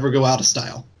forums will never go out of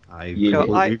style. I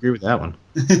agree with that one.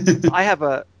 I have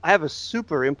a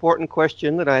super important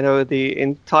question that I know the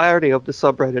entirety of the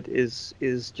subreddit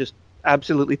is just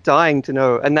absolutely dying to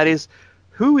know, and that is,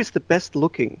 who is the best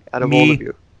looking out of all of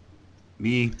you?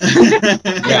 Me.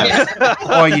 Yeah.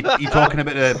 Oh, you talking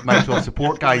about the Microsoft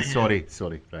support guys? Sorry,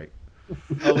 right.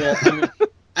 Oh, well,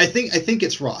 I think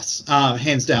it's Ross,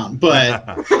 hands down. But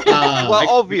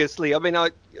obviously, I mean,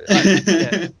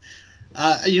 yeah.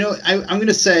 I'm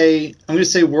gonna say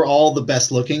we're all the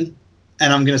best looking,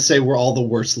 and I'm gonna say we're all the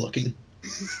worst looking.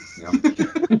 Yeah.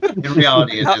 In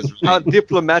reality, it is how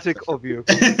diplomatic of you.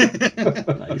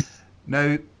 Nice.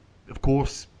 Now, of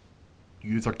course,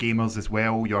 you are gamers as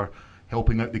well. You're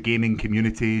helping out the gaming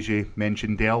community, as you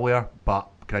mentioned earlier. But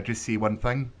can I just say one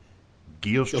thing?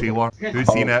 Gears trailer. Who's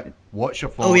seen it? What's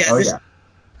your thoughts? Oh yeah,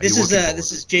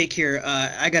 this is Jake here.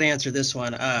 I got to answer this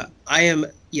one. I am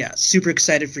super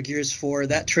excited for Gears 4.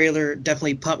 That trailer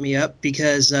definitely pumped me up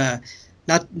because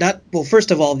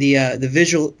first of all,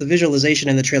 the visualization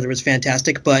in the trailer was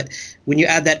fantastic, but when you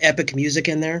add that epic music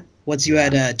in there, once you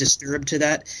add Disturbed to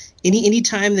that, any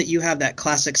time that you have that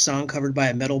classic song covered by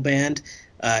a metal band,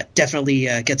 definitely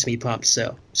gets me pumped.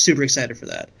 So super excited for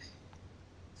that.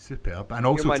 Superb. And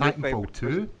also Titanfall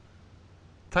 2.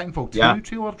 Titanfall 2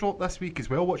 trailer dropped this week as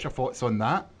well. What's your thoughts on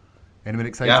that? Anyone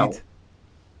excited?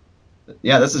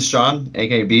 Yeah, this is Sean,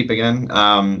 aka Beep again.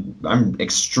 I'm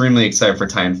extremely excited for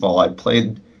Titanfall. I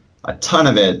played a ton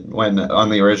of it on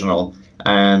the original,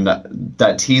 and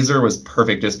that teaser was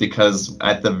perfect just because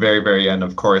at the very, very end,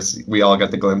 of course, we all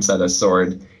got the glimpse at a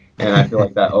sword. And I feel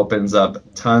like that opens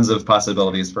up tons of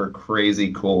possibilities for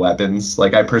crazy cool weapons.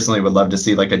 Like, I personally would love to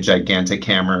see like a gigantic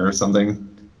hammer or something.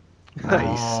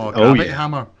 Nice.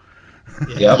 Hammer.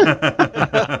 Yep.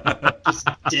 Just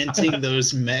denting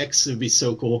those mechs would be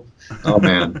so cool. Oh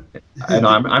man, I know.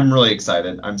 I'm really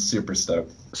excited. I'm super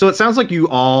stoked. So it sounds like you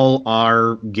all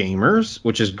are gamers,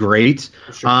 which is great.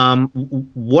 Sure.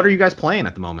 What are you guys playing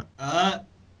at the moment?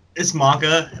 It's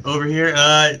Maka over here.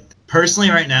 Personally,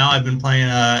 right now, I've been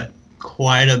playing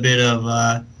quite a bit of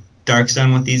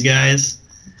Darkstone with these guys.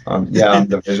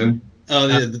 Division. Oh,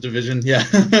 yeah, the Division, yeah.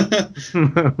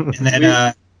 And then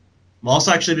I've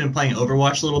also actually been playing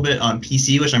Overwatch a little bit on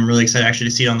PC, which I'm really excited actually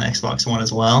to see it on the Xbox One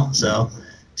as well. So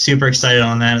super excited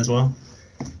on that as well.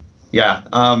 Yeah,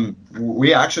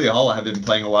 we actually all have been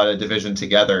playing a lot of Division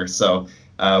together. So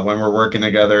when we're working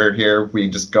together here, we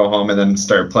just go home and then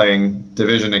start playing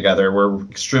Division together. We're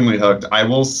extremely hooked. I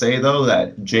will say, though,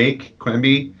 that Jake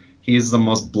Quimby, he's the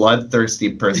most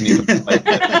bloodthirsty person you can play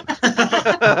with.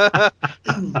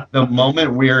 The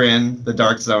moment we're in the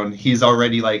dark zone, he's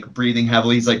already like breathing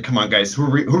heavily. He's like, "Come on, guys, who are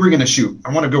we gonna shoot?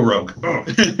 I want to go rogue."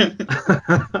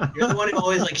 You're the one who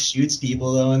always like shoots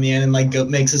people though in the end and like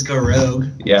makes us go rogue.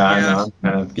 Yeah, I know. I'm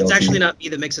kind of guilty. It's actually not me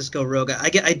that makes us go rogue. I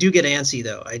do get antsy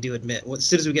though. I do admit. As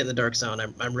soon as we get in the dark zone,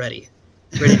 I'm ready.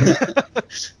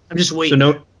 I'm just waiting.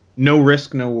 So no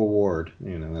risk, no reward.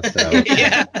 You know, that's how.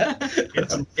 Yeah.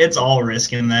 It's all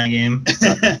risk in that game.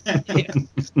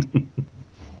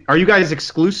 Are you guys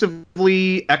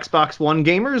exclusively Xbox One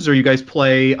gamers, or you guys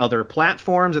play other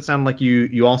platforms? It sounded like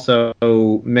you also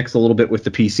mix a little bit with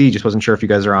the PC. Just wasn't sure if you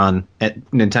guys are on at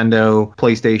Nintendo,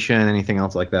 PlayStation, anything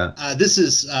else like that. This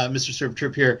is Mr. Serb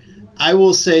Trip here. I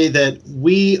will say that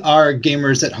we are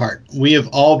gamers at heart. We have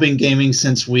all been gaming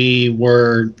since we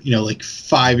were, like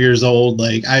 5 years old.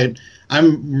 Like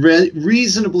I'm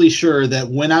reasonably sure that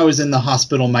when I was in the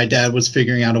hospital, my dad was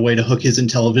figuring out a way to hook his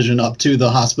Intellivision up to the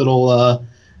hospital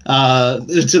to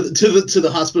the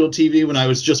hospital TV when I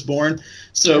was just born.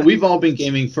 So we've all been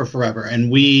gaming for forever, and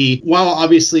while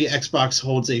obviously Xbox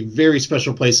holds a very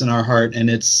special place in our heart, and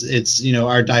it's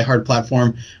our diehard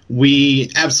platform,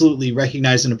 we absolutely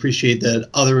recognize and appreciate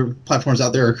that other platforms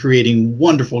out there are creating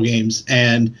wonderful games,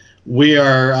 and we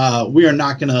are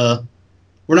not gonna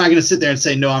sit there and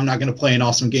say, no, I'm not going to play an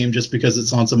awesome game just because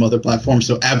it's on some other platform.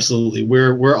 So absolutely,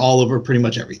 we're all over pretty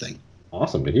much everything.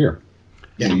 Awesome to hear.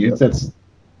 Yeah, that's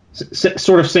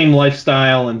sort of same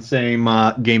lifestyle and same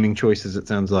gaming choices. It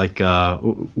sounds like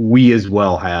we as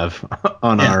well have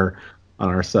on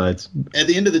our sides. At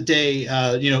the end of the day,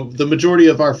 the majority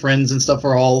of our friends and stuff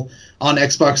are all on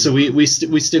Xbox, so we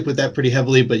stick with that pretty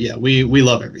heavily. But yeah, we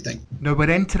love everything. Now we're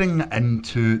entering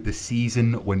into the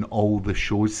season when all the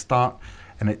shows start.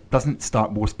 And it doesn't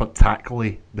start more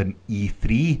spectacularly than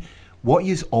E3. What are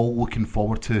you all looking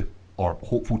forward to or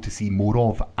hopeful to see more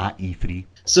of at E3?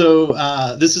 So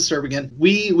this is Serb again.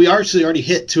 We actually already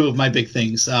hit two of my big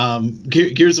things,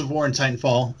 Gears of War and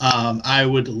Titanfall. I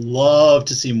would love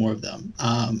to see more of them.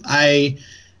 I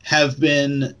have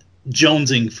been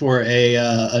jonesing for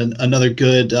another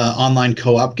good online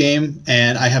co-op game,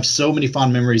 and I have so many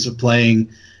fond memories of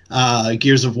playing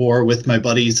Gears of War with my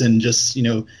buddies, and just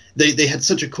they had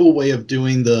such a cool way of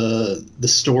doing the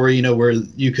story, where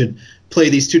you could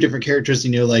play these two different characters,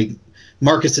 like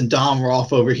Marcus and Dom were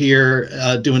off over here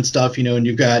doing stuff, and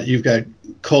you've got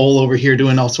Cole over here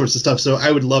doing all sorts of stuff. So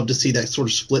I would love to see that sort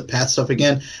of split path stuff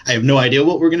again. I have no idea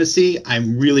what we're going to see.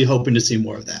 I'm really hoping to see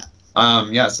more of that.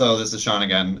 So this is Sean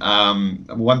again.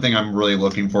 One thing I'm really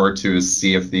looking forward to is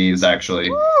Sea of Thieves,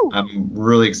 actually. Woo! I'm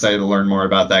really excited to learn more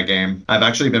about that game. I've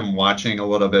actually been watching a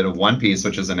little bit of One Piece,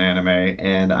 which is an anime,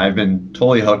 and I've been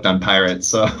totally hooked on pirates,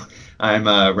 so I'm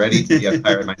ready to be a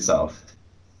pirate myself.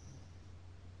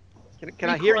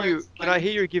 Can I hear you? Can I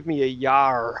hear you give me a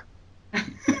yar?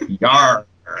 Yar.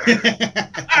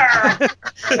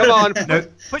 Come on,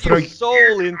 put your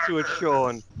soul into it,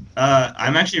 Sean.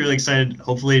 I'm actually really excited,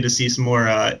 hopefully, to see some more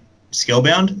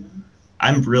Scalebound.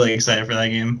 I'm really excited for that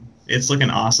game. It's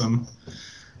looking awesome.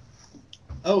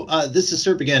 Oh, this is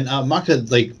Serp again. Maka,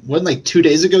 wasn't 2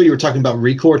 days ago you were talking about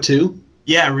Recore 2?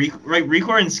 Yeah,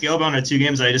 Recore and Scalebound are two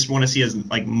games I just want to see as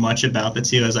much about the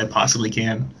two as I possibly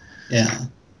can. Yeah.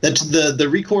 That's the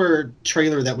Recore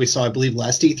trailer that we saw, I believe,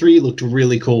 last E3 looked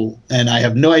really cool, and I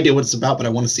have no idea what it's about, but I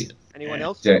want to see it. Anyone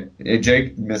else?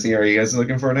 Jake, Missy, are you guys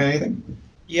looking for anything?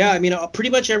 Yeah, I mean,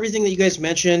 pretty much everything that you guys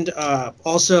mentioned.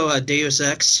 Also, Deus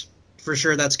Ex, for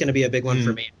sure, that's going to be a big one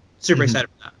for me. Super excited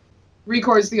for that.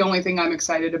 Recore is the only thing I'm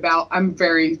excited about. I'm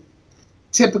very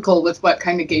typical with what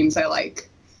kind of games I like.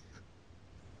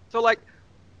 So,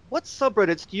 what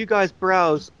subreddits do you guys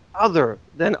browse other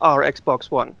than our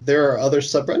Xbox One? There are other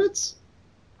subreddits?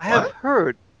 I have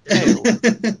heard.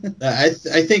 I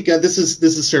think this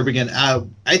is Serb again.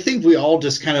 I think we all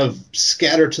just kind of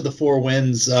scatter to the four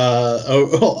winds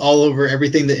all over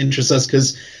everything that interests us,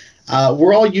 because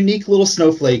we're all unique little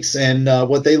snowflakes, and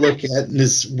what they look at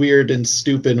is weird and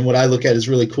stupid, and what I look at is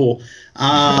really cool.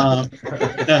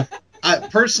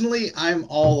 Personally, I'm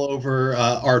all over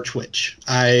our Twitch.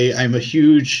 I'm a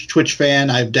huge Twitch fan.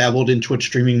 I've dabbled in Twitch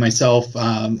streaming myself.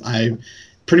 I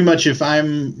pretty much, if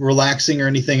I'm relaxing or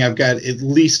anything, I've got at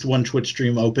least one Twitch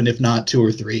stream open, if not two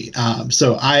or three.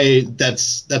 So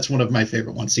that's one of my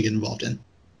favorite ones to get involved in.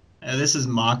 This is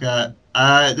Maka.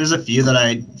 There's a few that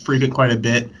I frequent quite a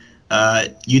bit.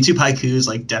 YouTube haikus,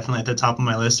 definitely at the top of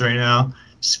my list right now.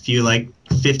 Just a few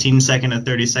 15-second to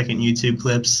 30-second YouTube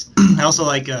clips. I also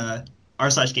like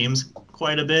r/games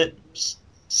quite a bit. Just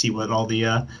see what all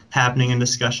the happening and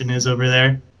discussion is over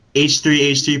there.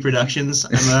 H3 Productions.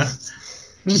 I'm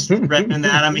just recommend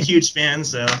that. I'm a huge fan,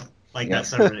 so that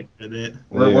subreddit a bit.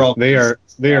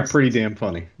 They are pretty damn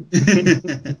funny.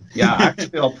 Yeah,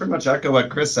 actually, I'll pretty much echo what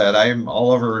Chris said. I'm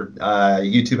all over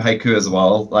YouTube haiku as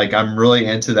well. I'm really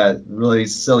into that really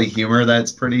silly humor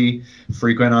that's pretty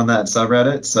frequent on that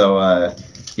subreddit. So I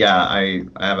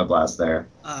have a blast there.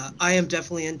 I am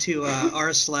definitely into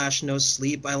r/no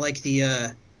sleep. I like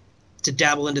to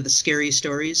dabble into the scary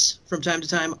stories from time to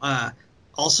time.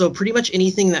 Also, pretty much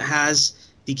anything that has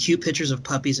the cute pictures of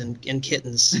puppies and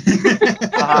kittens.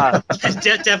 Ah,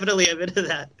 Definitely a bit of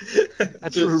that.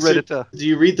 that's true Redditor. Do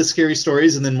you read the scary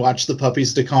stories and then watch the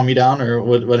puppies to calm you down, or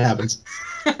what happens?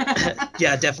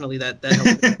 Yeah, definitely that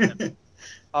helps.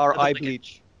 Our eye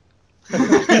bleach.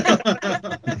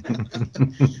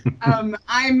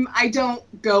 I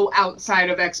don't go outside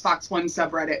of Xbox One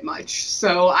subreddit much,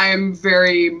 so I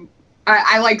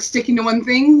like sticking to one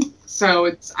thing.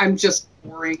 So I'm just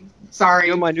boring. Sorry.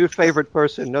 You're my new favorite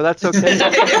person. No, that's okay.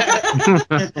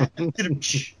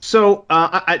 So,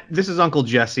 this is Uncle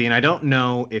Jesse, and I don't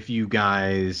know if you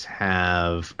guys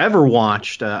have ever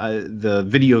watched the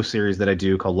video series that I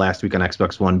do called Last Week on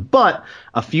Xbox One, but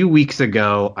a few weeks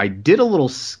ago, I did a little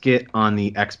skit on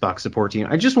the Xbox support team.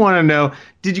 I just want to know,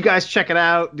 did you guys check it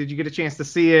out? Did you get a chance to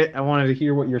see it? I wanted to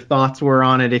hear what your thoughts were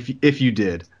on it, if you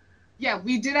did. Yeah,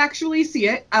 we did actually see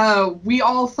it. We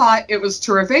all thought it was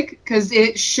terrific because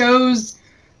it shows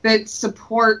that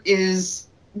support is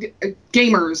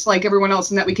gamers like everyone else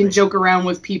and that we can joke around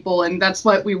with people. And that's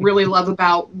what we really love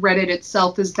about Reddit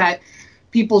itself, is that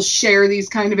people share these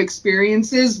kind of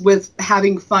experiences with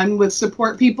having fun with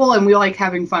support people. And we like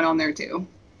having fun on there, too.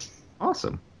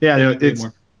 Awesome. Yeah, it's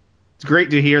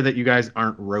great to hear that you guys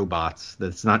aren't robots.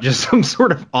 That's not just some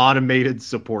sort of automated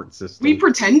support system. We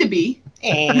pretend to be.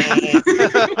 We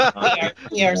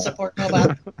are support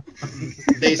robots.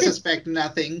 They suspect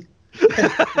nothing.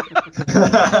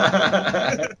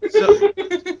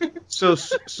 So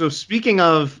speaking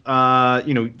of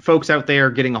folks out there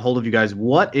getting a hold of you guys,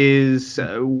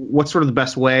 what's sort of the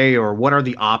best way, or what are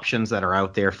the options that are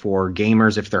out there for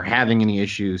gamers if they're having any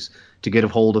issues to get a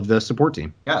hold of the support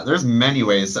team? Yeah, there's many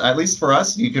ways. At least for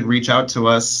us, you could reach out to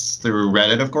us through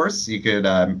Reddit, of course. You could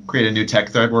create a new tech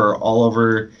thread. We're all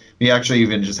over. We actually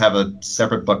even just have a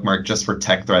separate bookmark just for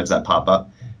tech threads that pop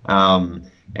up.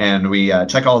 And we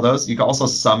check all those. You can also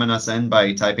summon us in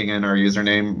by typing in our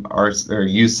username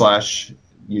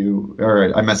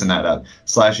I'm messing that up,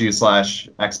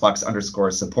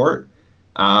 /u/Xbox_support.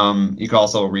 You can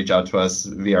also reach out to us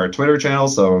via our Twitter channel,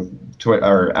 so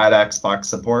Twitter at Xbox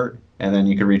support, and then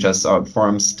you can reach us on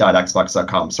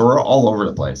forums.xbox.com. So we're all over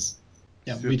the place.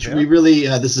 Yeah, we really,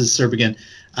 this is Serb again.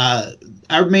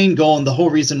 Our main goal, and the whole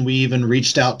reason we even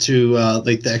reached out to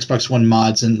like the Xbox One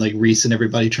mods and like Reese and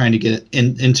everybody trying to get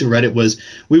into Reddit, was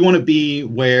we want to be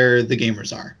where the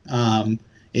gamers are.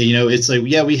 It's like,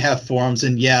 yeah, we have forums,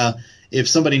 and yeah, if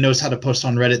somebody knows how to post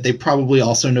on Reddit, they probably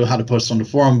also know how to post on the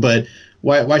forum, but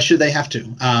why should they have to?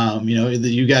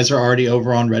 You guys are already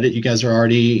over on Reddit. You guys are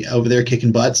already over there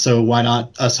kicking butt, so why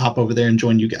not us hop over there and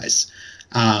join you guys?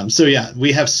 So yeah,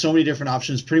 we have so many different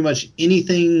options. Pretty much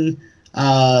anything.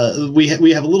 We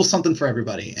have a little something for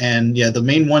everybody. And yeah, the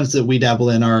main ones that we dabble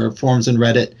in are forums and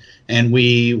Reddit, and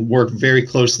we work very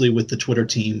closely with the Twitter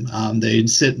team. They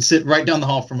sit right down the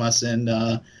hall from us, and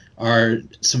are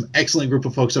some excellent group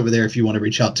of folks over there if you want to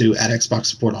reach out to at Xbox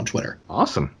support on Twitter.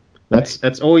 Awesome.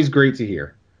 That's always great to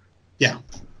hear. Yeah.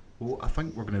 Well, I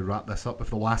think we're going to wrap this up with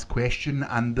the last question,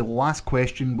 and the last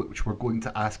question which we're going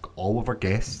to ask all of our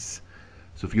guests.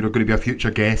 So if you're going to be a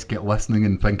future guest, get listening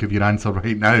and think of your answer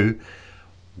right now.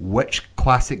 Which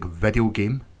classic video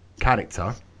game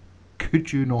character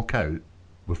could you knock out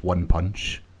with one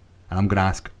punch? And I'm going to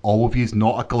ask all of you,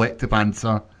 not a collective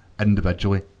answer,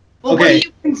 individually. Well, Okay. what do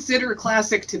you consider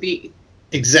classic to be?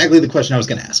 Exactly the question I was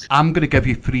going to ask. I'm going to give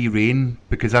you free reign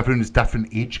because everyone's different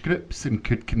age groups and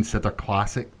could consider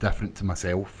classic different to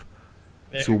myself.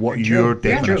 So what your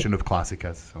definition of classic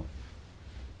is. So.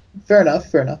 Fair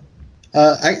enough.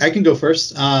 I can go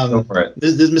first. Go for it.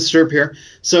 This is Mr. Serp here.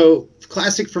 So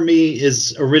classic for me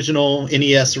is original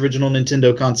NES, original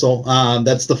Nintendo console.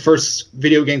 That's the first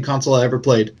video game console I ever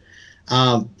played.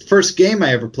 First game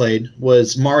I ever played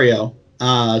was Mario,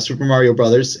 Super Mario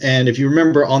Brothers. And if you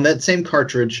remember, on that same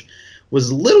cartridge was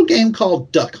a little game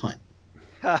called Duck Hunt.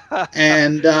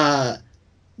 And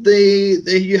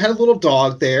you had a little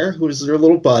dog there who was your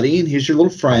little buddy, and he's your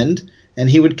little friend. And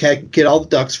he would get all the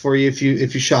ducks for you if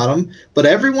you shot them. But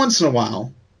every once in a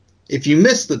while, if you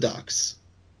missed the ducks,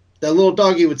 that little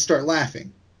doggy would start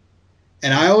laughing.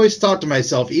 And I always thought to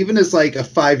myself, even as like a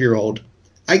 5-year-old,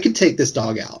 I could take this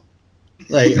dog out.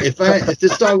 Like if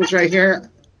this dog was right here,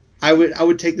 I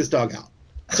would take this dog out.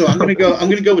 So I'm gonna go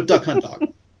with Duck Hunt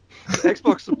Dog.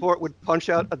 Xbox support would punch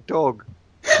out a dog.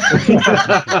 I knew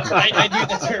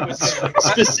that term was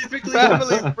Specifically,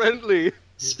 Family friendly.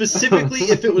 Specifically,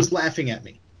 if it was laughing at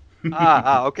me.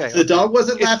 Okay. If the dog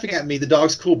wasn't laughing at me, the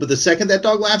dog's cool. But the second that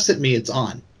dog laughs at me, it's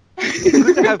on. It's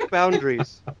good to have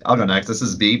boundaries. I'll go next. This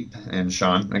is Beep and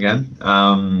Sean again.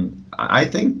 I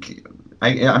think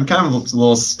I'm kind of a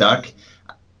little stuck.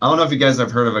 I don't know if you guys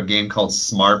have heard of a game called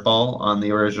Smart Ball on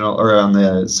the original or on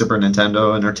the Super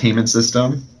Nintendo Entertainment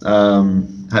System.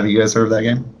 Have you guys heard of that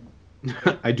game?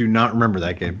 I do not remember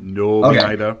that game. No, Okay. me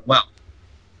neither. Well,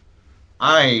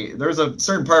 there's a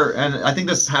certain part, and I think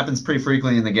this happens pretty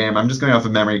frequently in the game. I'm just going off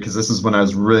of memory because this is when I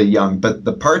was really young. But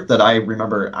the part that I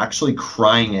remember actually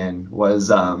crying in was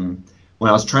when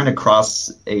I was trying to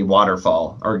cross a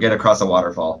waterfall or get across a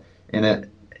waterfall. And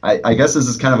I guess this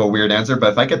is kind of a weird answer,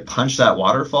 but if I could punch that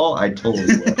waterfall, I totally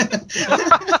would.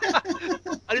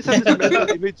 I just have this mental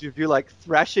image of you like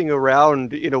thrashing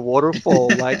around in a waterfall,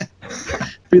 like.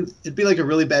 It'd be like a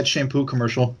really bad shampoo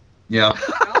commercial. Yeah.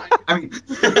 I mean,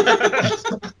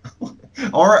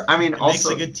 or I mean, It also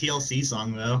makes a good TLC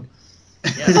song though.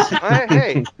 Yes,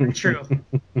 Hey, true.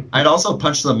 I'd also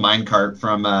punch the minecart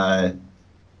from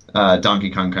Donkey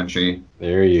Kong Country.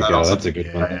 There you That go. also- That's a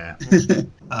good one.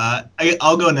 Yeah.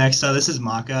 I'll go next. This is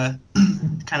Maka.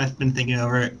 Kind of been thinking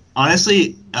over it.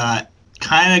 Honestly, kind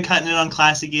of cutting it on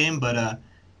classic game, but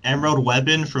Emerald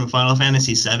Weapon from Final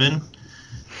Fantasy VII.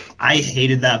 I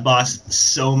hated that boss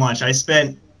so much. I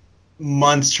spent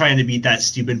months trying to beat that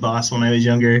stupid boss when I was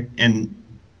younger, and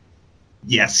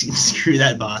yes, screw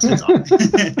that boss. It's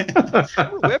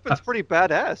awful. Weapon's pretty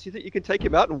badass. You think you can take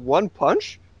him out in one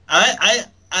punch?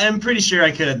 I'm pretty sure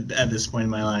I could at this point in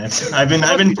my life. I've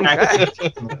been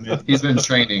practicing. He's been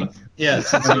training, Yeah,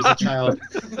 since he was a child.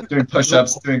 doing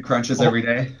push-ups, doing crunches every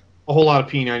day. A whole lot of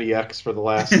P90X for the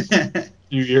last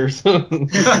few years.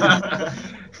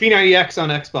 P90X on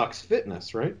Xbox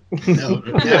Fitness, right? No,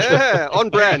 Yeah, on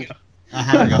brand.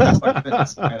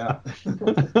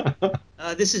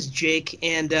 This is Jake,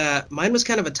 and mine was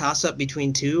kind of a toss-up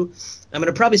between two. I'm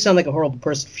going to probably sound like a horrible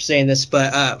person for saying this,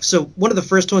 but so one of the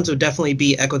first ones would definitely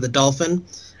be Echo the Dolphin.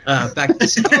 Back to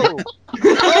the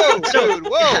Dude,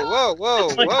 whoa.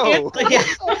 Yeah,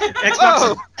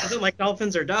 Xbox doesn't like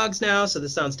dolphins or dogs now, so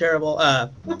this sounds terrible.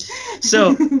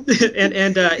 So,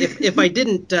 if I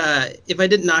didn't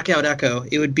knock out Echo,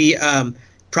 it would be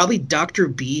probably Dr.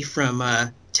 B from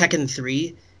Tekken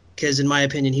 3, because in my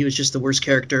opinion he was just the worst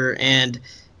character, and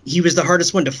he was the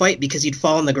hardest one to fight because he'd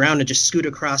fall on the ground and just scoot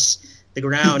across the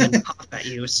ground and pop at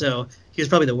you. So he was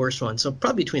probably the worst one. So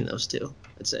probably between those two,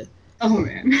 I'd say. Oh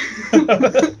man.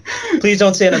 Please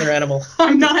don't say another animal.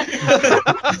 I'm not.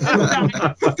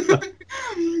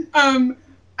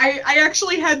 I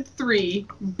actually had 3,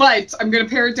 but I'm gonna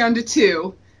pare it down to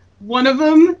 2. One of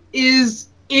them is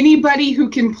anybody who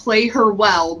can play her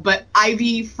well, but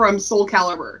Ivy from Soul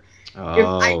Calibur.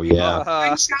 Oh, yeah.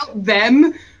 Punch out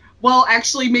them. Well,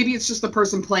 actually, maybe it's just the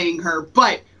person playing her,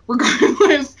 but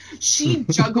regardless, she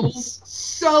juggles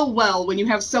so well when you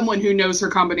have someone who knows her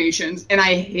combinations, and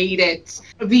I hate it.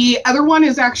 The other one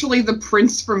is actually the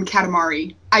prince from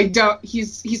Katamari.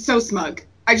 He's so smug.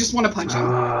 I just want to punch him.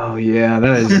 Oh, yeah,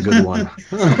 that is a good one.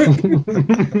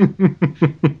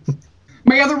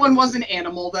 My other one was an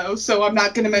animal, though, so I'm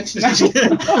not going to mention that.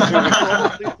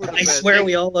 I swear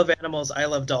we all love animals. I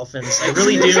love dolphins. I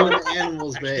really do.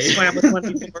 Animals, I babe. swam with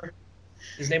one before.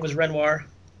 His name was Renoir.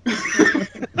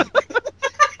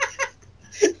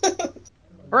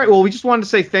 All right, well, we just wanted to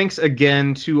say thanks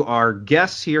again to our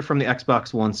guests here from the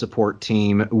Xbox One support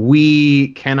team.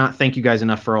 We cannot thank you guys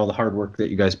enough for all the hard work that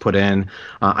you guys put in.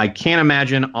 I can't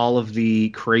imagine all of the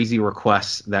crazy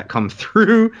requests that come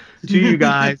through to you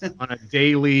guys on a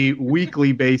daily,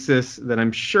 weekly basis that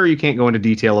I'm sure you can't go into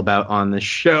detail about on this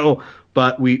show.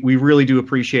 But we really do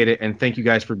appreciate it, and thank you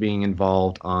guys for being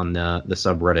involved on the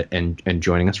subreddit and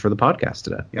joining us for the podcast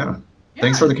today. Yeah.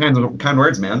 Thanks for the kind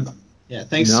words, man. Yeah,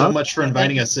 thanks so much for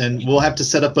inviting us, and we'll have to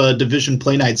set up a Division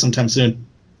play night sometime soon.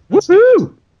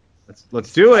 Woohoo!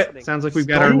 Let's do it. Sounds like we've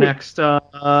got our next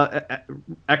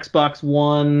Xbox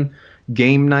One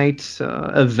game night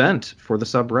event for the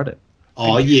subreddit.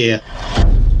 Oh, yeah.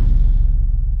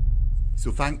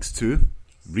 So thanks to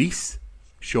Reese,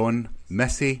 Sean,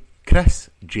 Missy, Chris,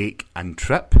 Jake, and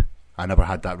Trip. I never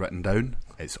had that written down.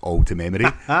 It's all to memory.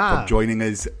 For joining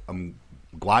us. I'm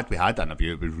glad we had that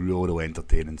interview. It was really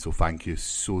entertaining. So thank you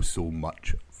so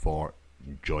much for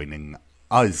joining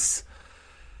us.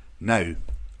 Now,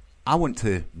 I want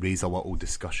to raise a little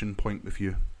discussion point with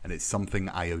you, and it's something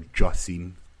I have just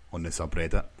seen on the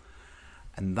subreddit,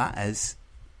 and that is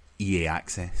EA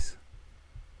Access.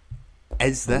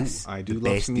 Is this I the do love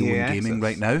best some deal EA in gaming Access.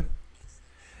 right now?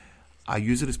 A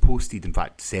user has posted, in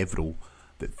fact several,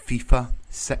 that FIFA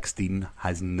 16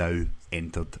 has now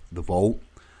entered the vault.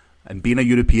 And being a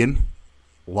European,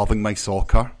 loving my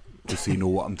soccer, just so you know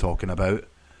what I'm talking about,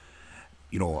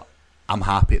 you know, I'm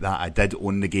happy that I did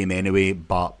own the game anyway,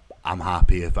 but I'm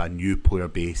happy if a new player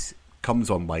base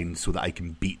comes online so that I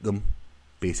can beat them,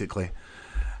 basically.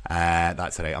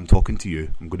 That's all right. I'm talking to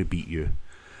you. I'm going to beat you.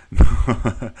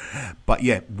 But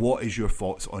yeah, what is your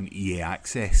thoughts on EA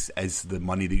Access? Is the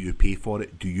money that you pay for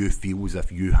it, do you feel as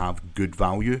if you have good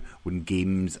value when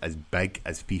games as big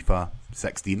as FIFA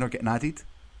 16 are getting added?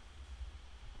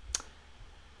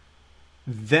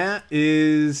 That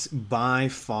is by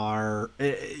far,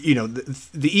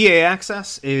 the EA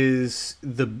Access is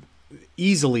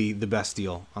easily the best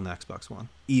deal on the Xbox One.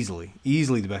 Easily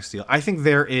the best deal. I think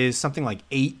there is something like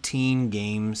 18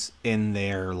 games in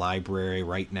their library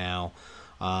right now.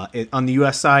 On the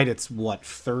US side, it's what,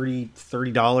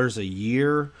 $30 a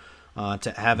year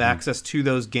to have access to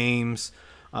those games.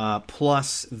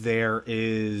 Plus, there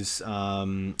is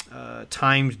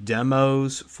timed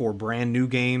demos for brand new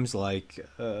games like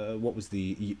what was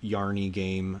the Yarny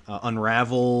game,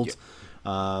 Unraveled,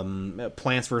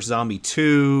 Plants vs Zombie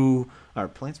 2, or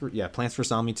Plants vs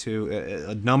Zombie 2,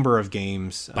 a number of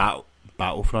games.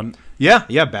 Battlefront.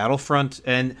 Yeah, Battlefront,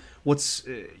 and what's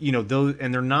those,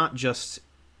 and they're not just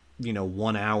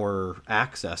 1 hour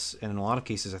access, and in a lot of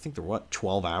cases I think they're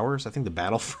 12 hours. I think the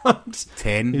Battlefront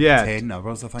 10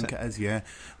 hours I think it is. Yeah,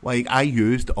 like I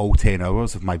used all 10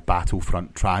 hours of my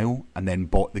Battlefront trial and then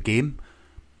bought the game.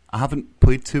 I haven't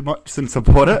played too much since I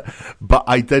bought it, but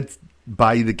I did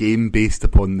buy the game based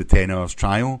upon the 10 hours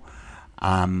trial.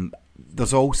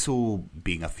 There's also,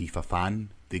 being a FIFA fan,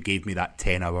 they gave me that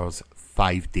 10 hours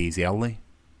 5 days early,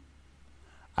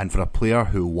 and for a player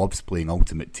who loves playing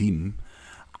Ultimate Team,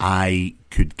 I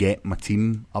could get my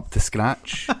team up to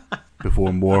scratch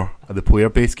before more of the player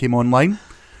base came online.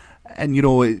 And, you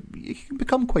can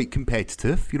become quite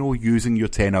competitive, using your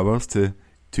 10 hours to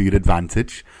your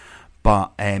advantage.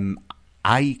 But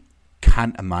I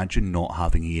can't imagine not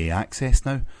having EA Access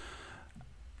now.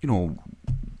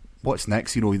 What's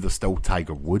next? There's still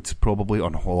Tiger Woods probably.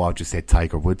 I've just said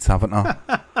Tiger Woods, haven't I?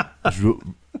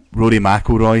 Rory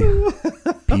McIlroy,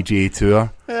 PGA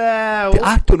Tour.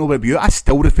 I don't know about you. I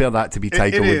still refer that to be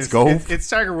Tiger Woods golf. It's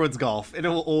Tiger Woods golf. It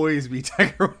will always be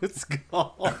Tiger Woods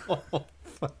golf.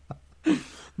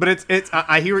 But it's.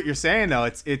 I hear what you're saying though.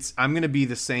 It's. I'm going to be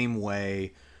the same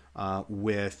way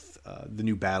with the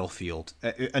new Battlefield.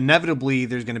 Inevitably,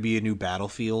 there's going to be a new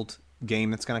Battlefield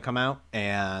game that's going to come out,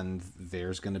 and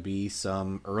there's going to be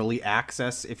some early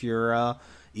access if you're a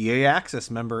EA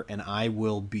Access member, and I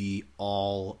will be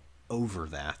all over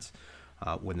that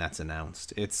when that's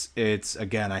announced. It's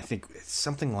again, I think it's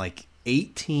something like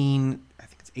 18. I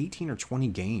think it's 18 or 20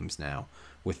 games now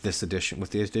with this edition.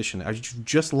 With the addition, I was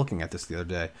just looking at this the other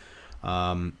day.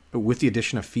 With the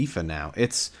addition of FIFA now,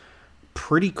 it's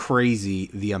pretty crazy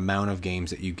the amount of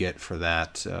games that you get for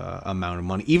that amount of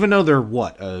money, even though they're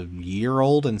a year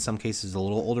old, in some cases a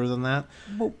little older than that.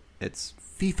 Well, it's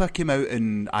FIFA came out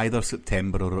in either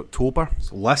September or October.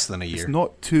 It's less than a year. It's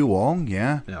not too long.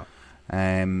 Yeah. No.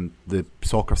 The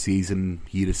soccer season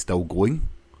here is still going.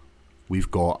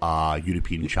 We've got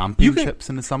European Championships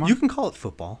in the summer. You can call it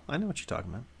football. I know what you're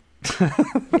talking about.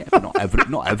 Yeah, but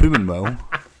not everyone will.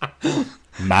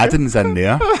 Madden's in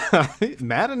there.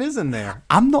 Madden is in there.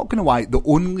 I'm not going to lie. The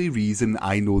only reason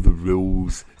I know the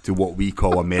rules to what we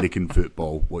call American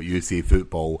football, what you say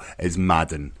football, is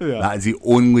Madden. Yeah. That is the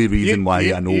only reason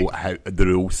why I know how the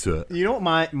rules to it. You know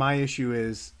what my issue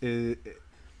is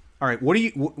all right, what do you,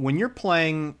 when you're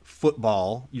playing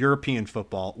football, European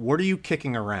football, what are you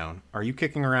kicking around? Are you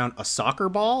kicking around a soccer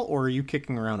ball, or are you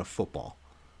kicking around a football?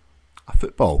 A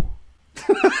football.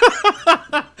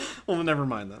 Well, never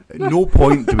mind then. At no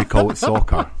point do we call it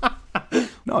soccer.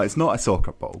 No, it's not a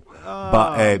soccer ball.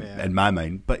 But in my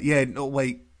mind. But yeah, no,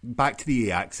 back to the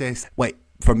EA Access.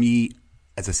 For me,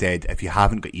 as I said, if you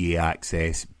haven't got EA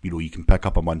Access, you can pick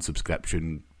up a month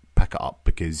subscription, pick it up,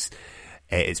 because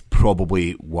it's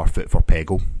probably worth it for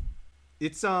Peggle.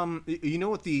 It's you know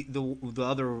what the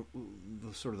other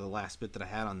sort of the last bit that I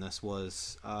had on this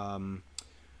was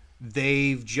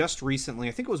they've just recently,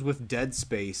 I think it was with Dead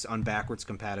Space on backwards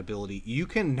compatibility, you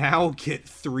can now get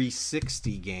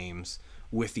 360 games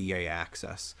with EA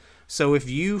Access. So if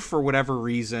you, for whatever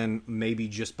reason, maybe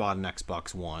just bought an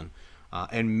Xbox One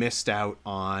and missed out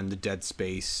on the Dead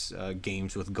Space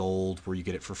games with gold where you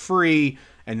get it for free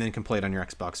and then can play it on your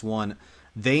Xbox One,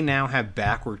 they now have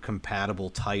backward compatible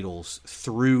titles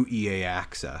through EA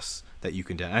Access that you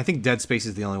can do. And I think Dead Space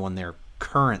is the only one there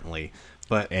currently.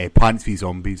 But Plants v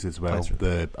Zombies as well,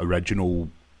 the original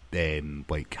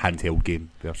handheld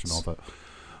game version of it.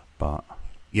 But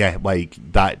yeah,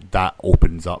 that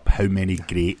opens up how many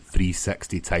great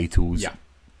 360 titles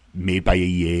made by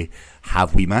EA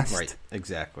have we missed? Right,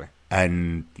 exactly.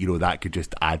 And that could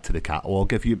just add to the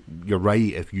catalogue. You're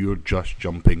right, if you're just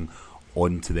jumping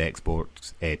onto the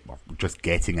Xbox, or just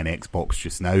getting an Xbox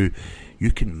just now,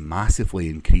 you can massively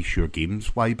increase your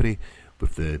games library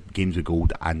with the Games with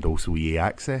Gold and also EA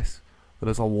Access. There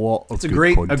is a lot of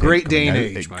content a great day and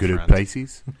coming out age, at my good friend.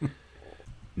 prices.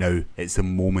 Now, it's the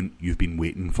moment you've been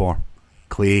waiting for.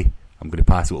 Clay, I'm going to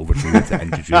pass it over to you to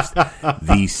introduce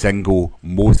the single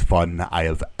most fun I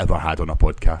have ever had on a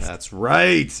podcast. That's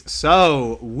right.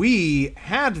 So we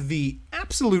had the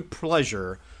absolute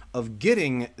pleasure of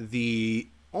getting the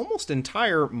almost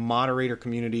entire moderator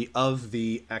community of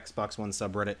the Xbox One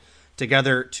subreddit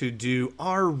together to do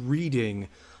our reading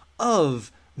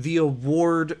of the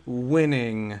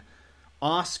award-winning,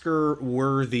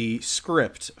 Oscar-worthy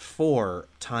script for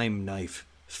Time Knife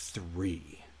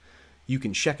 3. You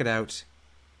can check it out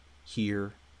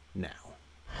here now.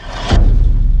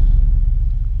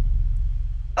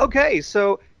 Okay,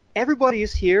 so everybody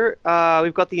is here.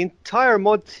 We've got the entire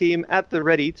mod team at the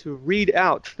ready to read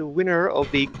out the winner of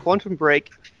the Quantum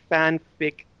Break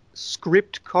fanfic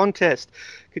script contest.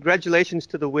 Congratulations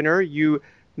to the winner, you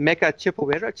Mecha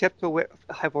Chepowera.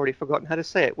 I've already forgotten how to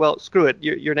say it. Well, screw it.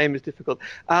 Your name is difficult.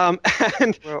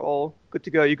 And we're all good to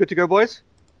go. You good to go, boys?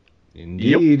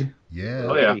 Indeed. Yep. Yeah.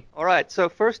 Oh, yeah. All right, so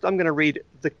first I'm going to read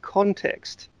the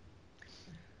context.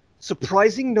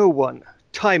 Surprising no one,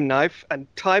 Time Knife and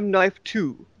Time Knife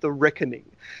 2, The Reckoning,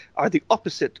 are the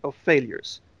opposite of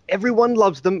failures. Everyone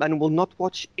loves them and will not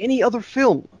watch any other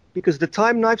film because the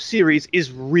Time Knife series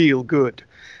is real good.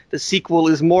 The sequel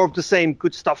is more of the same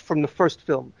good stuff from the first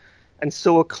film. And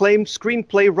so acclaimed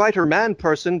screenplay writer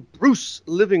man-person Bruce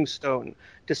Livingstone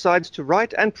decides to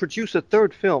write and produce a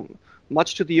third film,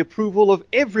 much to the approval of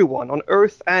everyone on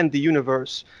Earth and the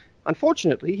universe.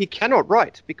 Unfortunately, he cannot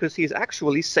write because he is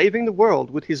actually saving the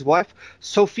world with his wife,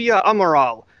 Sophia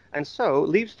Amaral, and so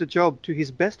leaves the job to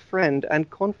his best friend and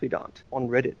confidant on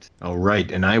Reddit. All right,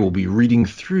 and I will be reading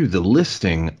through the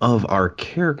listing of our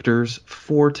characters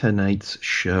for tonight's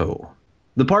show.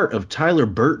 The part of Tyler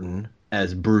Burton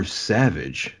as Bruce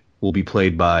Savage will be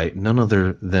played by none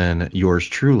other than yours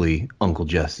truly, Uncle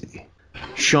Jesse.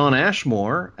 Sean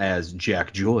Ashmore as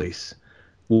Jack Joyce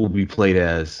will be played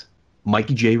as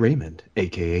Mikey J. Raymond,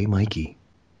 a.k.a. Mikey.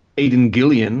 Aidan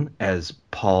Gillian as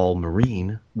Paul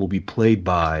Marine will be played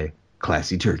by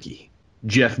Classy Turkey.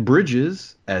 Jeff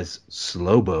Bridges as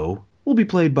Slowbo will be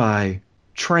played by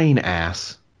Train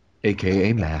Ass,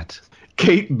 a.k.a. Matt.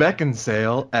 Kate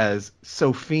Beckinsale as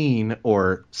Sophine,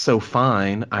 or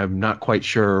Sophine, I'm not quite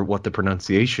sure what the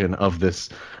pronunciation of this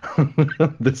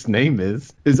this name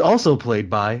is also played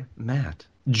by Matt.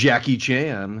 Jackie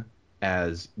Chan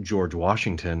as George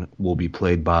Washington will be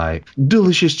played by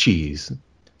Delicious Cheese.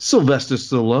 Sylvester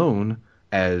Stallone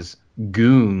as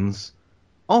Goons,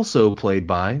 also played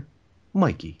by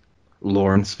Mikey.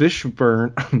 Lawrence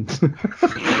Fishburne.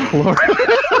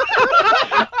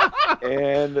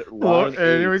 And Ron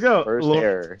here we go. First Lawrence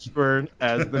error. Fishburne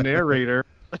as the narrator,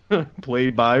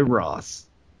 played by Ross.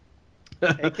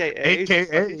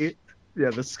 AKA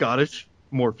the Scottish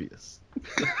Morpheus.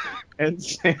 And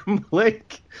Sam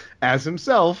Lake as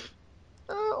himself,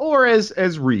 or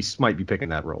as Reese might be picking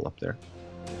that role up there.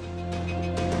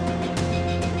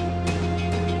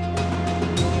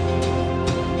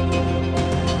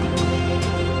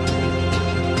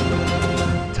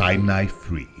 Time Knife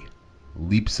 3,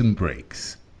 Leaps and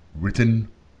Breaks, written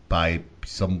by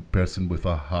some person with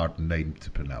a hard name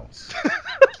to pronounce.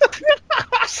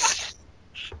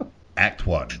 Act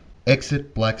 1.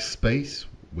 Exit black space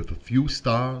with a few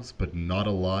stars but not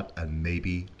a lot and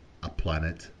maybe a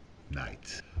planet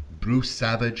night. Bruce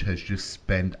Savage has just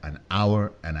spent an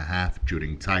hour and a half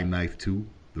during Time Knife 2,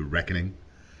 The Reckoning,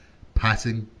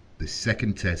 passing the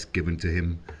second test given to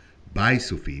him by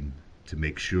Sophine to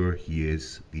make sure he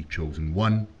is the chosen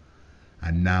one,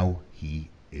 and now he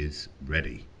is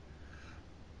ready.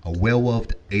 A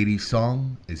well-loved 80s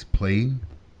song is playing,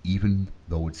 even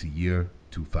though it's the year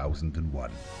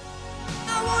 2001.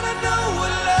 I wanna know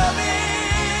what love is.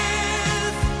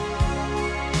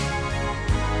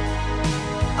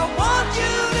 I want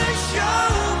you to show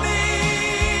me.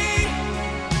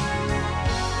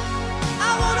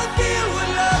 I wanna feel what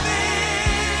love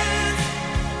is.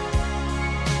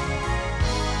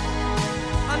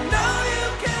 I know you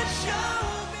can show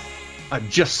me. I've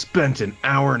just spent an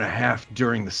hour and a half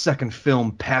during the second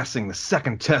film passing the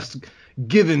second test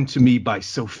given to me by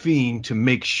Sophine to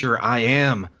make sure I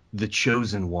am the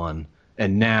chosen one,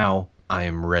 and now I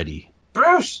am ready.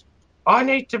 Bruce, I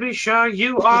need to be sure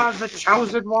you are the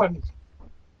chosen one.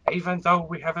 Even though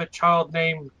we have a child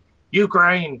named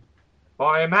Ukraine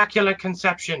by Immaculate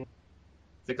Conception,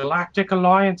 the Galactic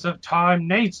Alliance of Time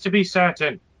needs to be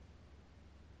certain.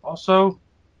 Also,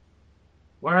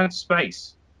 We're in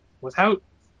space. Without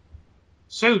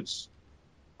suits.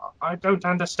 I don't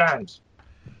understand.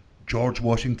 George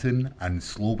Washington and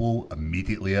Slowbo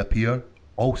immediately appear,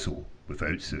 also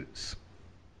without suits.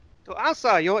 To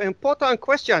answer your important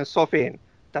question, Sophie,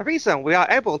 the reason we are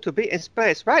able to be in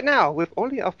space right now with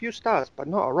only a few stars, but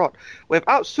not a lot,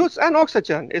 without suits and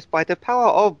oxygen, is by the power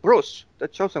of Bruce, the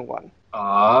Chosen One.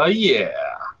 Yeah.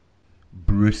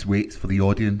 Bruce waits for the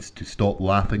audience to stop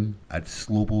laughing at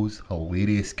Slowbo's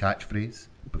hilarious catchphrase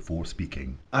before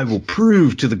speaking. I will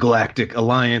prove to the Galactic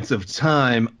Alliance of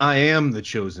Time I am the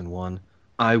Chosen One.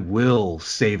 I will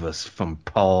save us from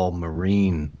Paul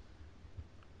Marine.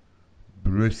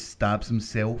 Bruce stabs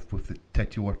himself with the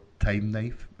titular time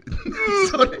knife.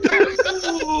 Sorry.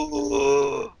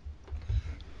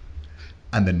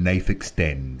 And the knife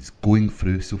extends, going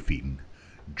through Sophine.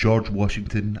 George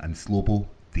Washington and Slowbo,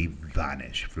 they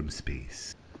vanish from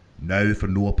space. Now, for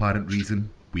no apparent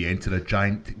reason, we enter a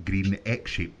giant green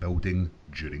X-shaped building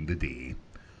during the day.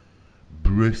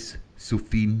 Bruce,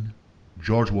 Sophine,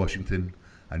 George Washington,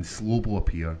 and Slowbo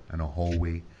appear in a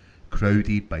hallway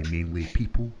crowded by mainly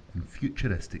people in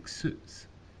futuristic suits.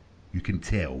 You can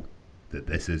tell that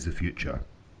this is the future.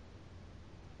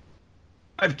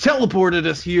 I've teleported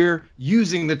us here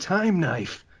using the time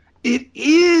knife. It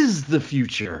is the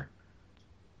future.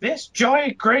 This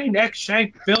giant green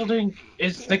X-shaped building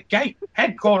is the Gate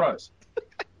headquarters.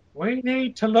 We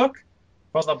need to look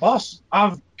for the boss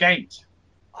of Gate.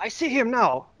 I see him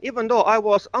now, even though I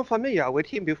was unfamiliar with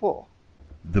him before.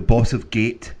 The boss of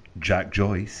Gate, Jack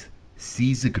Joyce,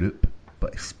 sees the group,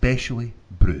 but especially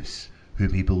Bruce,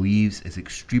 whom he believes is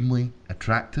extremely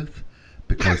attractive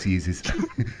because he is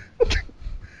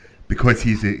because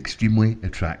he's extremely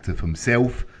attractive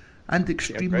himself, and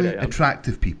extremely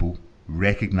attractive people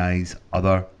recognize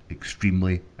other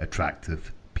extremely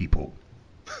attractive people.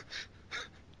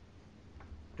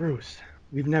 Bruce,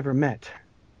 we've never met,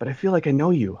 but I feel like I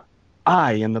know you.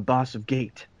 I am the boss of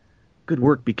Gate. Good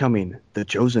work becoming the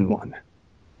Chosen One.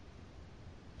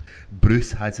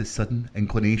 Bruce has a sudden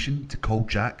inclination to call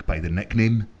Jack by the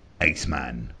nickname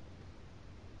Iceman.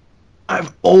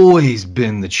 I've always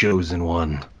been the Chosen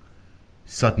One.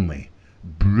 Suddenly,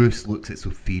 Bruce looks at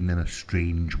Sophine in a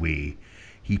strange way.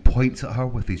 He points at her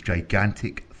with his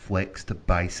gigantic flexed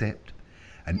bicep,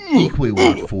 an equally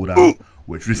large forearm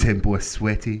which resemble a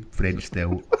sweaty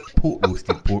French-style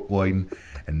pot-roasted pork loin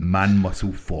in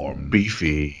man-muscle form.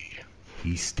 Beefy.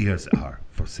 He stares at her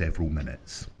for several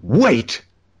minutes. Wait!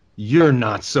 You're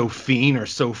not Sophine or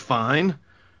so fine.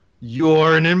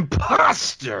 You're an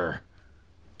imposter!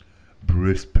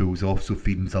 Bruce pulls off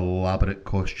Sophine's elaborate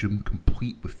costume,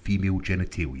 complete with female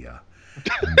genitalia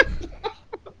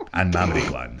and mammary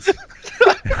glands,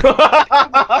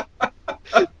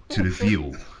 to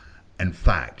reveal, in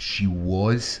fact, she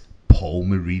was Paul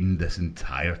Marine this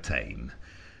entire time.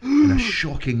 In a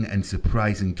shocking and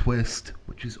surprising twist,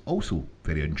 which is also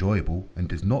very enjoyable and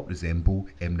does not resemble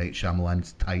M. Night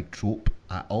Shyamalan's Tide trope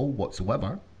at all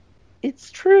whatsoever.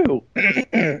 It's true.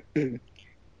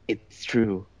 It's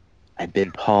true. I've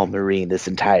been Paul Marine this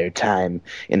entire time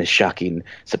in a shocking,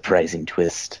 surprising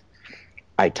twist.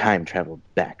 I time traveled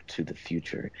back to the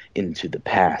future, into the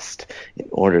past, in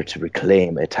order to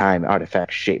reclaim a time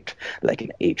artifact shaped like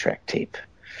an 8-track tape,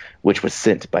 which was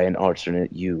sent by an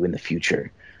alternate you in the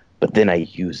future. But then I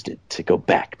used it to go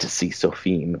back to see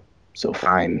Sophine. So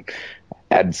fine.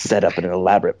 I'd set up an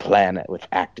elaborate plan with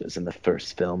actors in the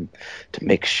first film to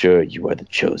make sure you are the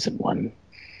chosen one.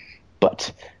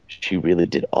 But she really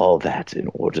did all that in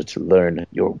order to learn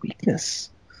your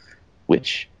weakness,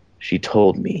 which she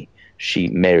told me she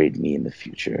married me in the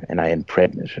future, and I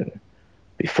impregnated her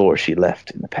before she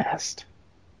left in the past,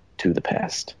 to the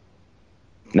past.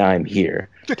 Now I'm here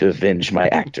to avenge my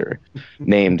actor,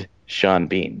 named Sean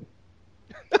Bean,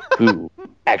 who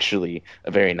actually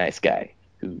a very nice guy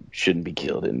who shouldn't be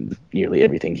killed in nearly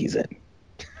everything he's in.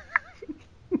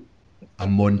 A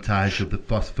montage of the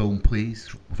first film plays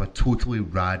with a totally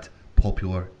rad,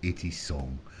 popular 80s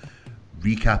song,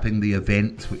 recapping the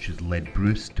events which has led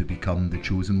Bruce to become the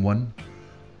Chosen One.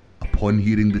 Upon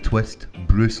hearing the twist,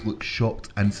 Bruce looks shocked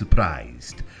and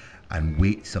surprised, and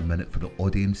waits a minute for the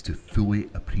audience to fully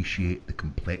appreciate the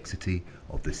complexity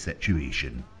of the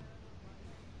situation.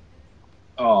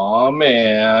 Aw,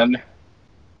 man.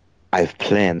 I've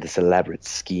planned this elaborate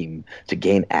scheme to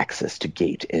gain access to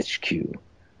Gate HQ.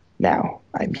 Now,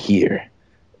 I'm here,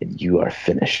 and you are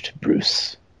finished,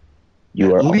 Bruce.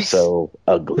 You are also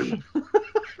ugly.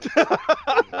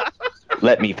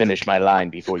 Let me finish my line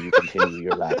before you continue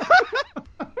your line.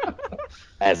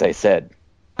 As I said,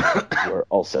 you are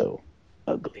also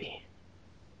ugly.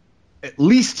 At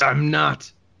least I'm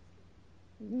not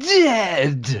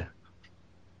dead.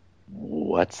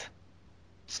 What?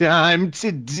 Time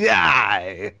to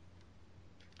die.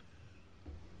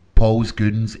 Paul's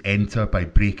goons enter by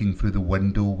breaking through the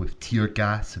window with tear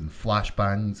gas and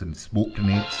flashbangs and smoke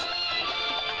grenades.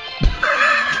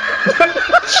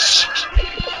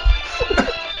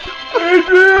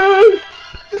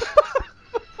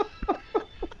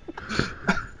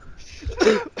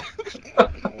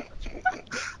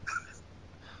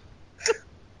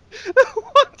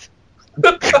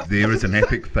 There is an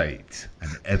epic fight,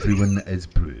 and everyone is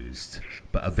bruised.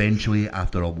 But eventually,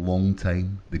 after a long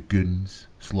time, the goons,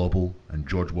 Slobble, and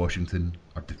George Washington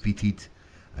are defeated,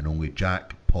 and only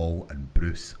Jack, Paul, and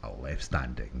Bruce are left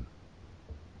standing.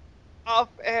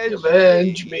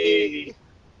 Avenge me!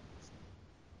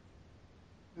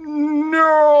 No!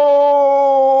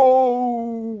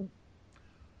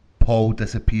 Paul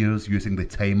disappears using the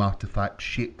time artifact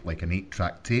shaped like an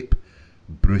 8-track tape.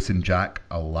 Bruce and Jack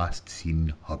are last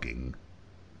seen hugging.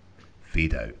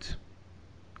 Fade out.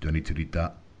 Do I need to read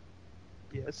that?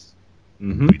 Yes.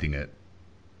 Mm-hmm. Reading it.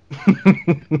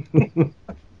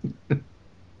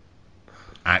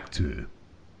 Act 2.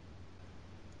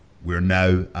 We're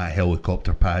now at a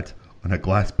helicopter pad on a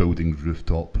glass building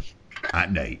rooftop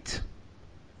at night.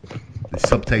 The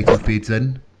subtitle fades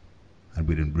in, and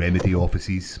we're in Remedy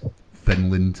offices,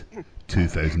 Finland,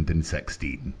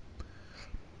 2016.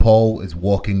 Paul is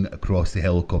walking across the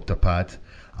helicopter pad,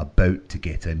 about to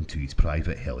get into his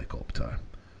private helicopter.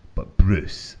 But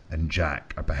Bruce and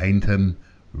Jack are behind him,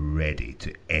 ready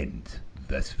to end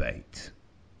this fight.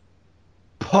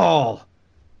 Paul,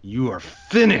 you are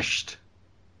finished.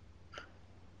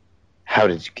 How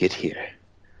did you get here?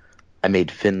 I made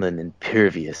Finland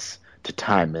impervious to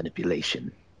time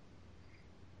manipulation.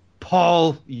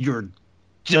 Paul, you're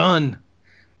done.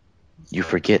 You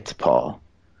forget, Paul.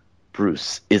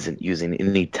 Bruce isn't using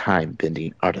any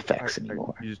time-bending artifacts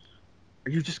anymore.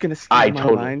 Are you just gonna steal my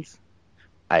lines?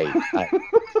 I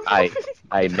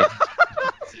meant.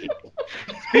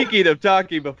 Speaking of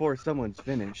talking before someone's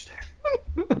finished,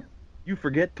 you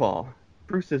forget, Paul.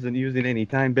 Bruce isn't using any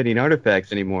time-bending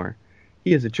artifacts anymore.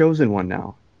 He is a chosen one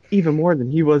now, even more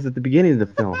than he was at the beginning of the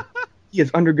film. He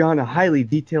has undergone a highly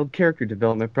detailed character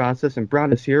development process and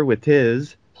brought us here with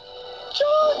his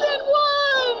chosen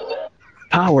one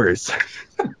powers.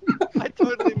 I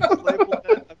totally mislabeled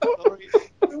that. I'm sorry.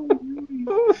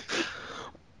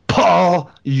 Paul,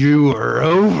 you are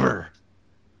over.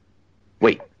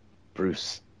 Wait,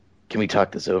 Bruce, can we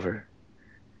talk this over?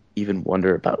 Even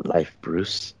wonder about life,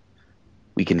 Bruce?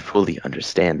 We can fully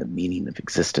understand the meaning of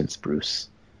existence, Bruce.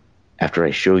 After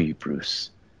I show you, Bruce,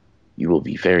 you will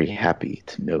be very happy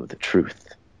to know the truth.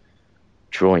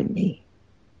 Join me,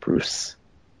 Bruce.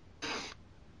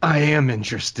 I am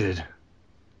interested.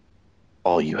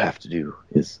 All you have to do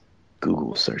is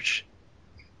Google search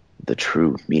the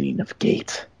true meaning of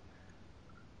gate.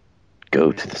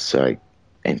 Go to the site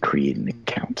and create an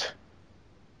account.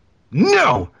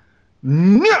 No!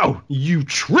 No! You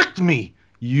tricked me!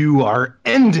 You are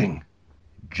ending!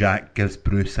 Jack gives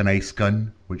Bruce an ice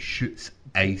gun, which shoots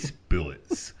ice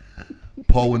bullets.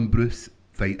 Paul and Bruce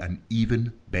fight an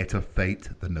even better fight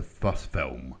than the first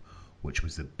film, which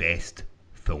was the best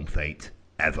film fight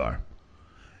ever.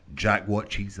 Jack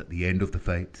watches at the end of the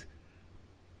fight.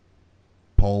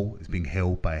 Paul is being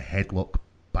held by a headlock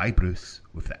by Bruce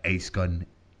with the ice gun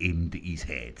aimed at his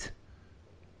head.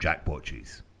 Jack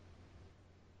watches.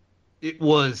 It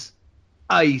was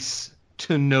ice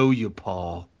to know you,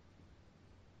 Paul.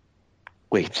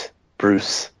 Wait,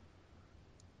 Bruce.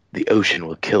 The ocean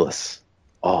will kill us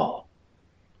all.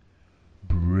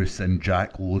 Bruce and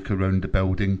Jack look around the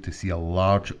building to see a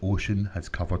large ocean has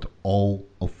covered all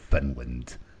of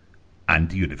Finland and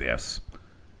the universe,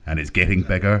 and it's getting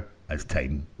bigger as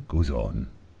time goes on.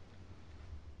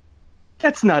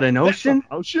 That's not an ocean.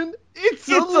 Ocean? It's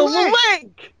a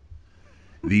lake.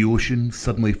 The ocean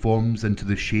suddenly forms into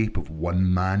the shape of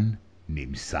one man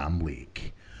named Sam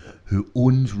Lake, who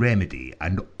owns Remedy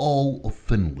and all of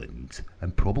Finland,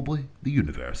 and probably the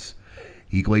universe.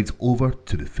 He glides over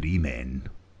to the three men.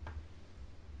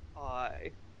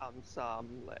 I am Sam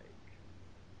Lake,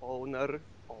 owner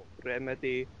of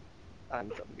Remedy and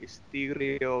the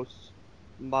mysterious,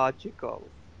 magical,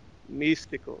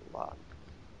 mystical land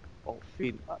of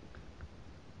Finland.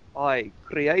 I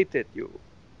created you,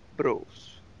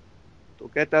 Bruce.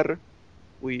 Together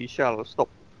we shall stop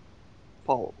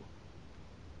Paul.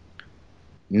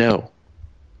 No.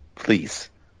 Please.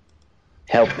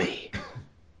 Help me.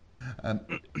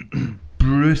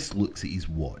 Bruce looks at his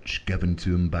watch given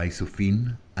to him by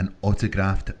Sophine and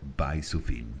autographed by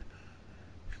Sophine.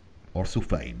 or so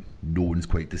fine, no one's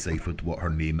quite deciphered what her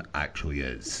name actually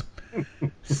is.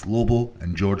 Slobo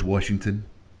and George Washington,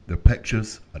 their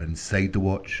pictures are inside the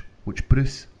watch, which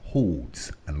Bruce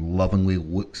holds and lovingly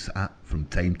looks at from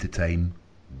time to time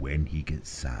when he gets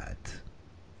sad.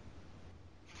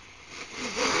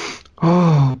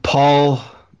 Oh, Paul,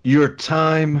 your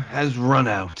time has run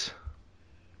out.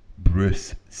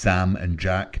 Bruce, Sam and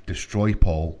Jack destroy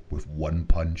Paul with one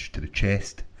punch to the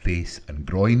chest, face and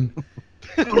groin.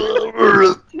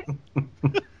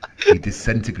 He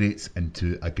disintegrates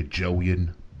into a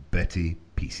gajillion bitty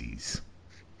pieces.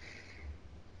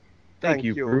 Thank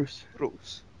you, Bruce.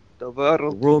 The The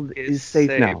world is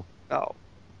safe now. Now,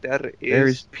 There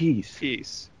is peace.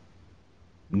 peace.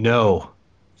 No.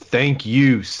 Thank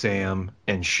you, Sam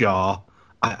and Shaw.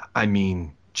 I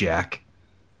mean, Jack.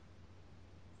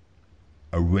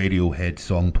 A Radiohead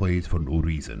song plays for no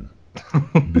reason.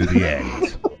 The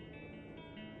end.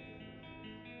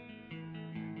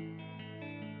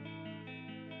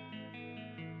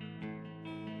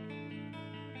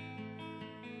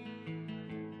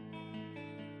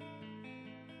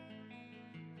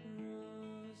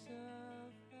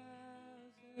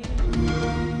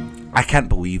 I can't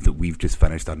believe that we've just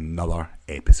finished another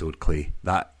episode, Clay.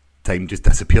 That time just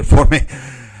disappeared for me.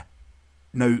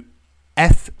 Now,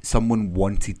 if someone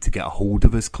wanted to get a hold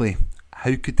of us, Clay,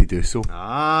 how could they do so?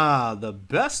 The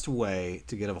best way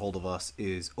to get a hold of us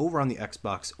is over on the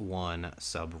Xbox One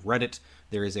subreddit.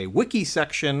 There is a wiki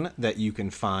section that you can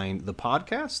find the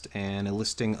podcast and a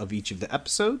listing of each of the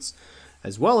episodes,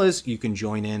 as well as you can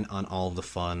join in on all of the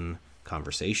fun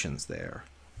conversations there.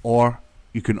 Or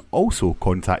you can also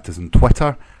contact us on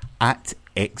Twitter at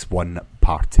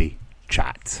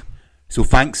X1PartyChat. So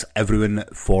thanks everyone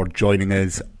for joining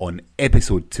us on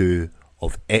episode 2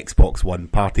 of Xbox One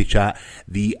Party Chat,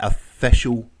 the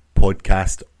official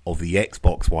podcast of the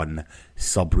Xbox One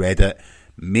subreddit.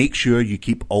 Make sure you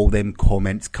keep all them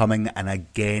comments coming, and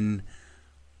again,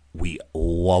 we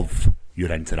love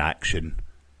your interaction,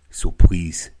 so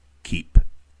please keep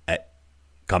it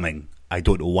coming. I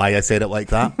don't know why I said it like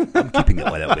that. I'm keeping it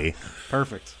that way.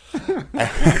 Perfect.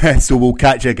 So we'll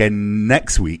catch you again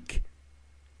next week.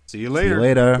 See you later. See you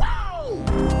later.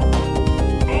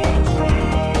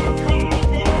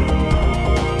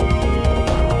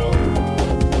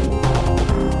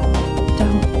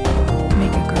 Don't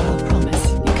make a girl a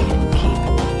promise you can't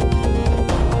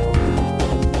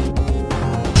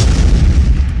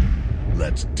keep.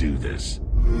 Let's do this.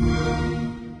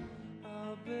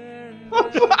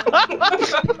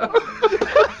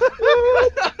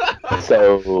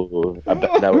 So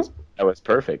that was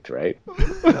perfect, right?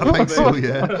 I think so,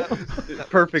 yeah.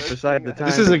 Perfect beside the time.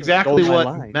 This is exactly Stole my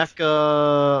what line.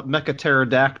 Mecha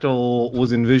Pterodactyl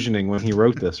was envisioning when he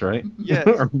wrote this, right? Yes.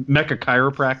 Or Mecha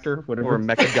Chiropractor, whatever. Or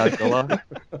Mecha Godzilla.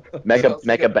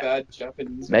 Mecha Bad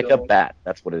Japanese Mecha villain. Bat.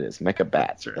 That's what it is. Mecha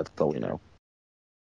Bat. That's all we know.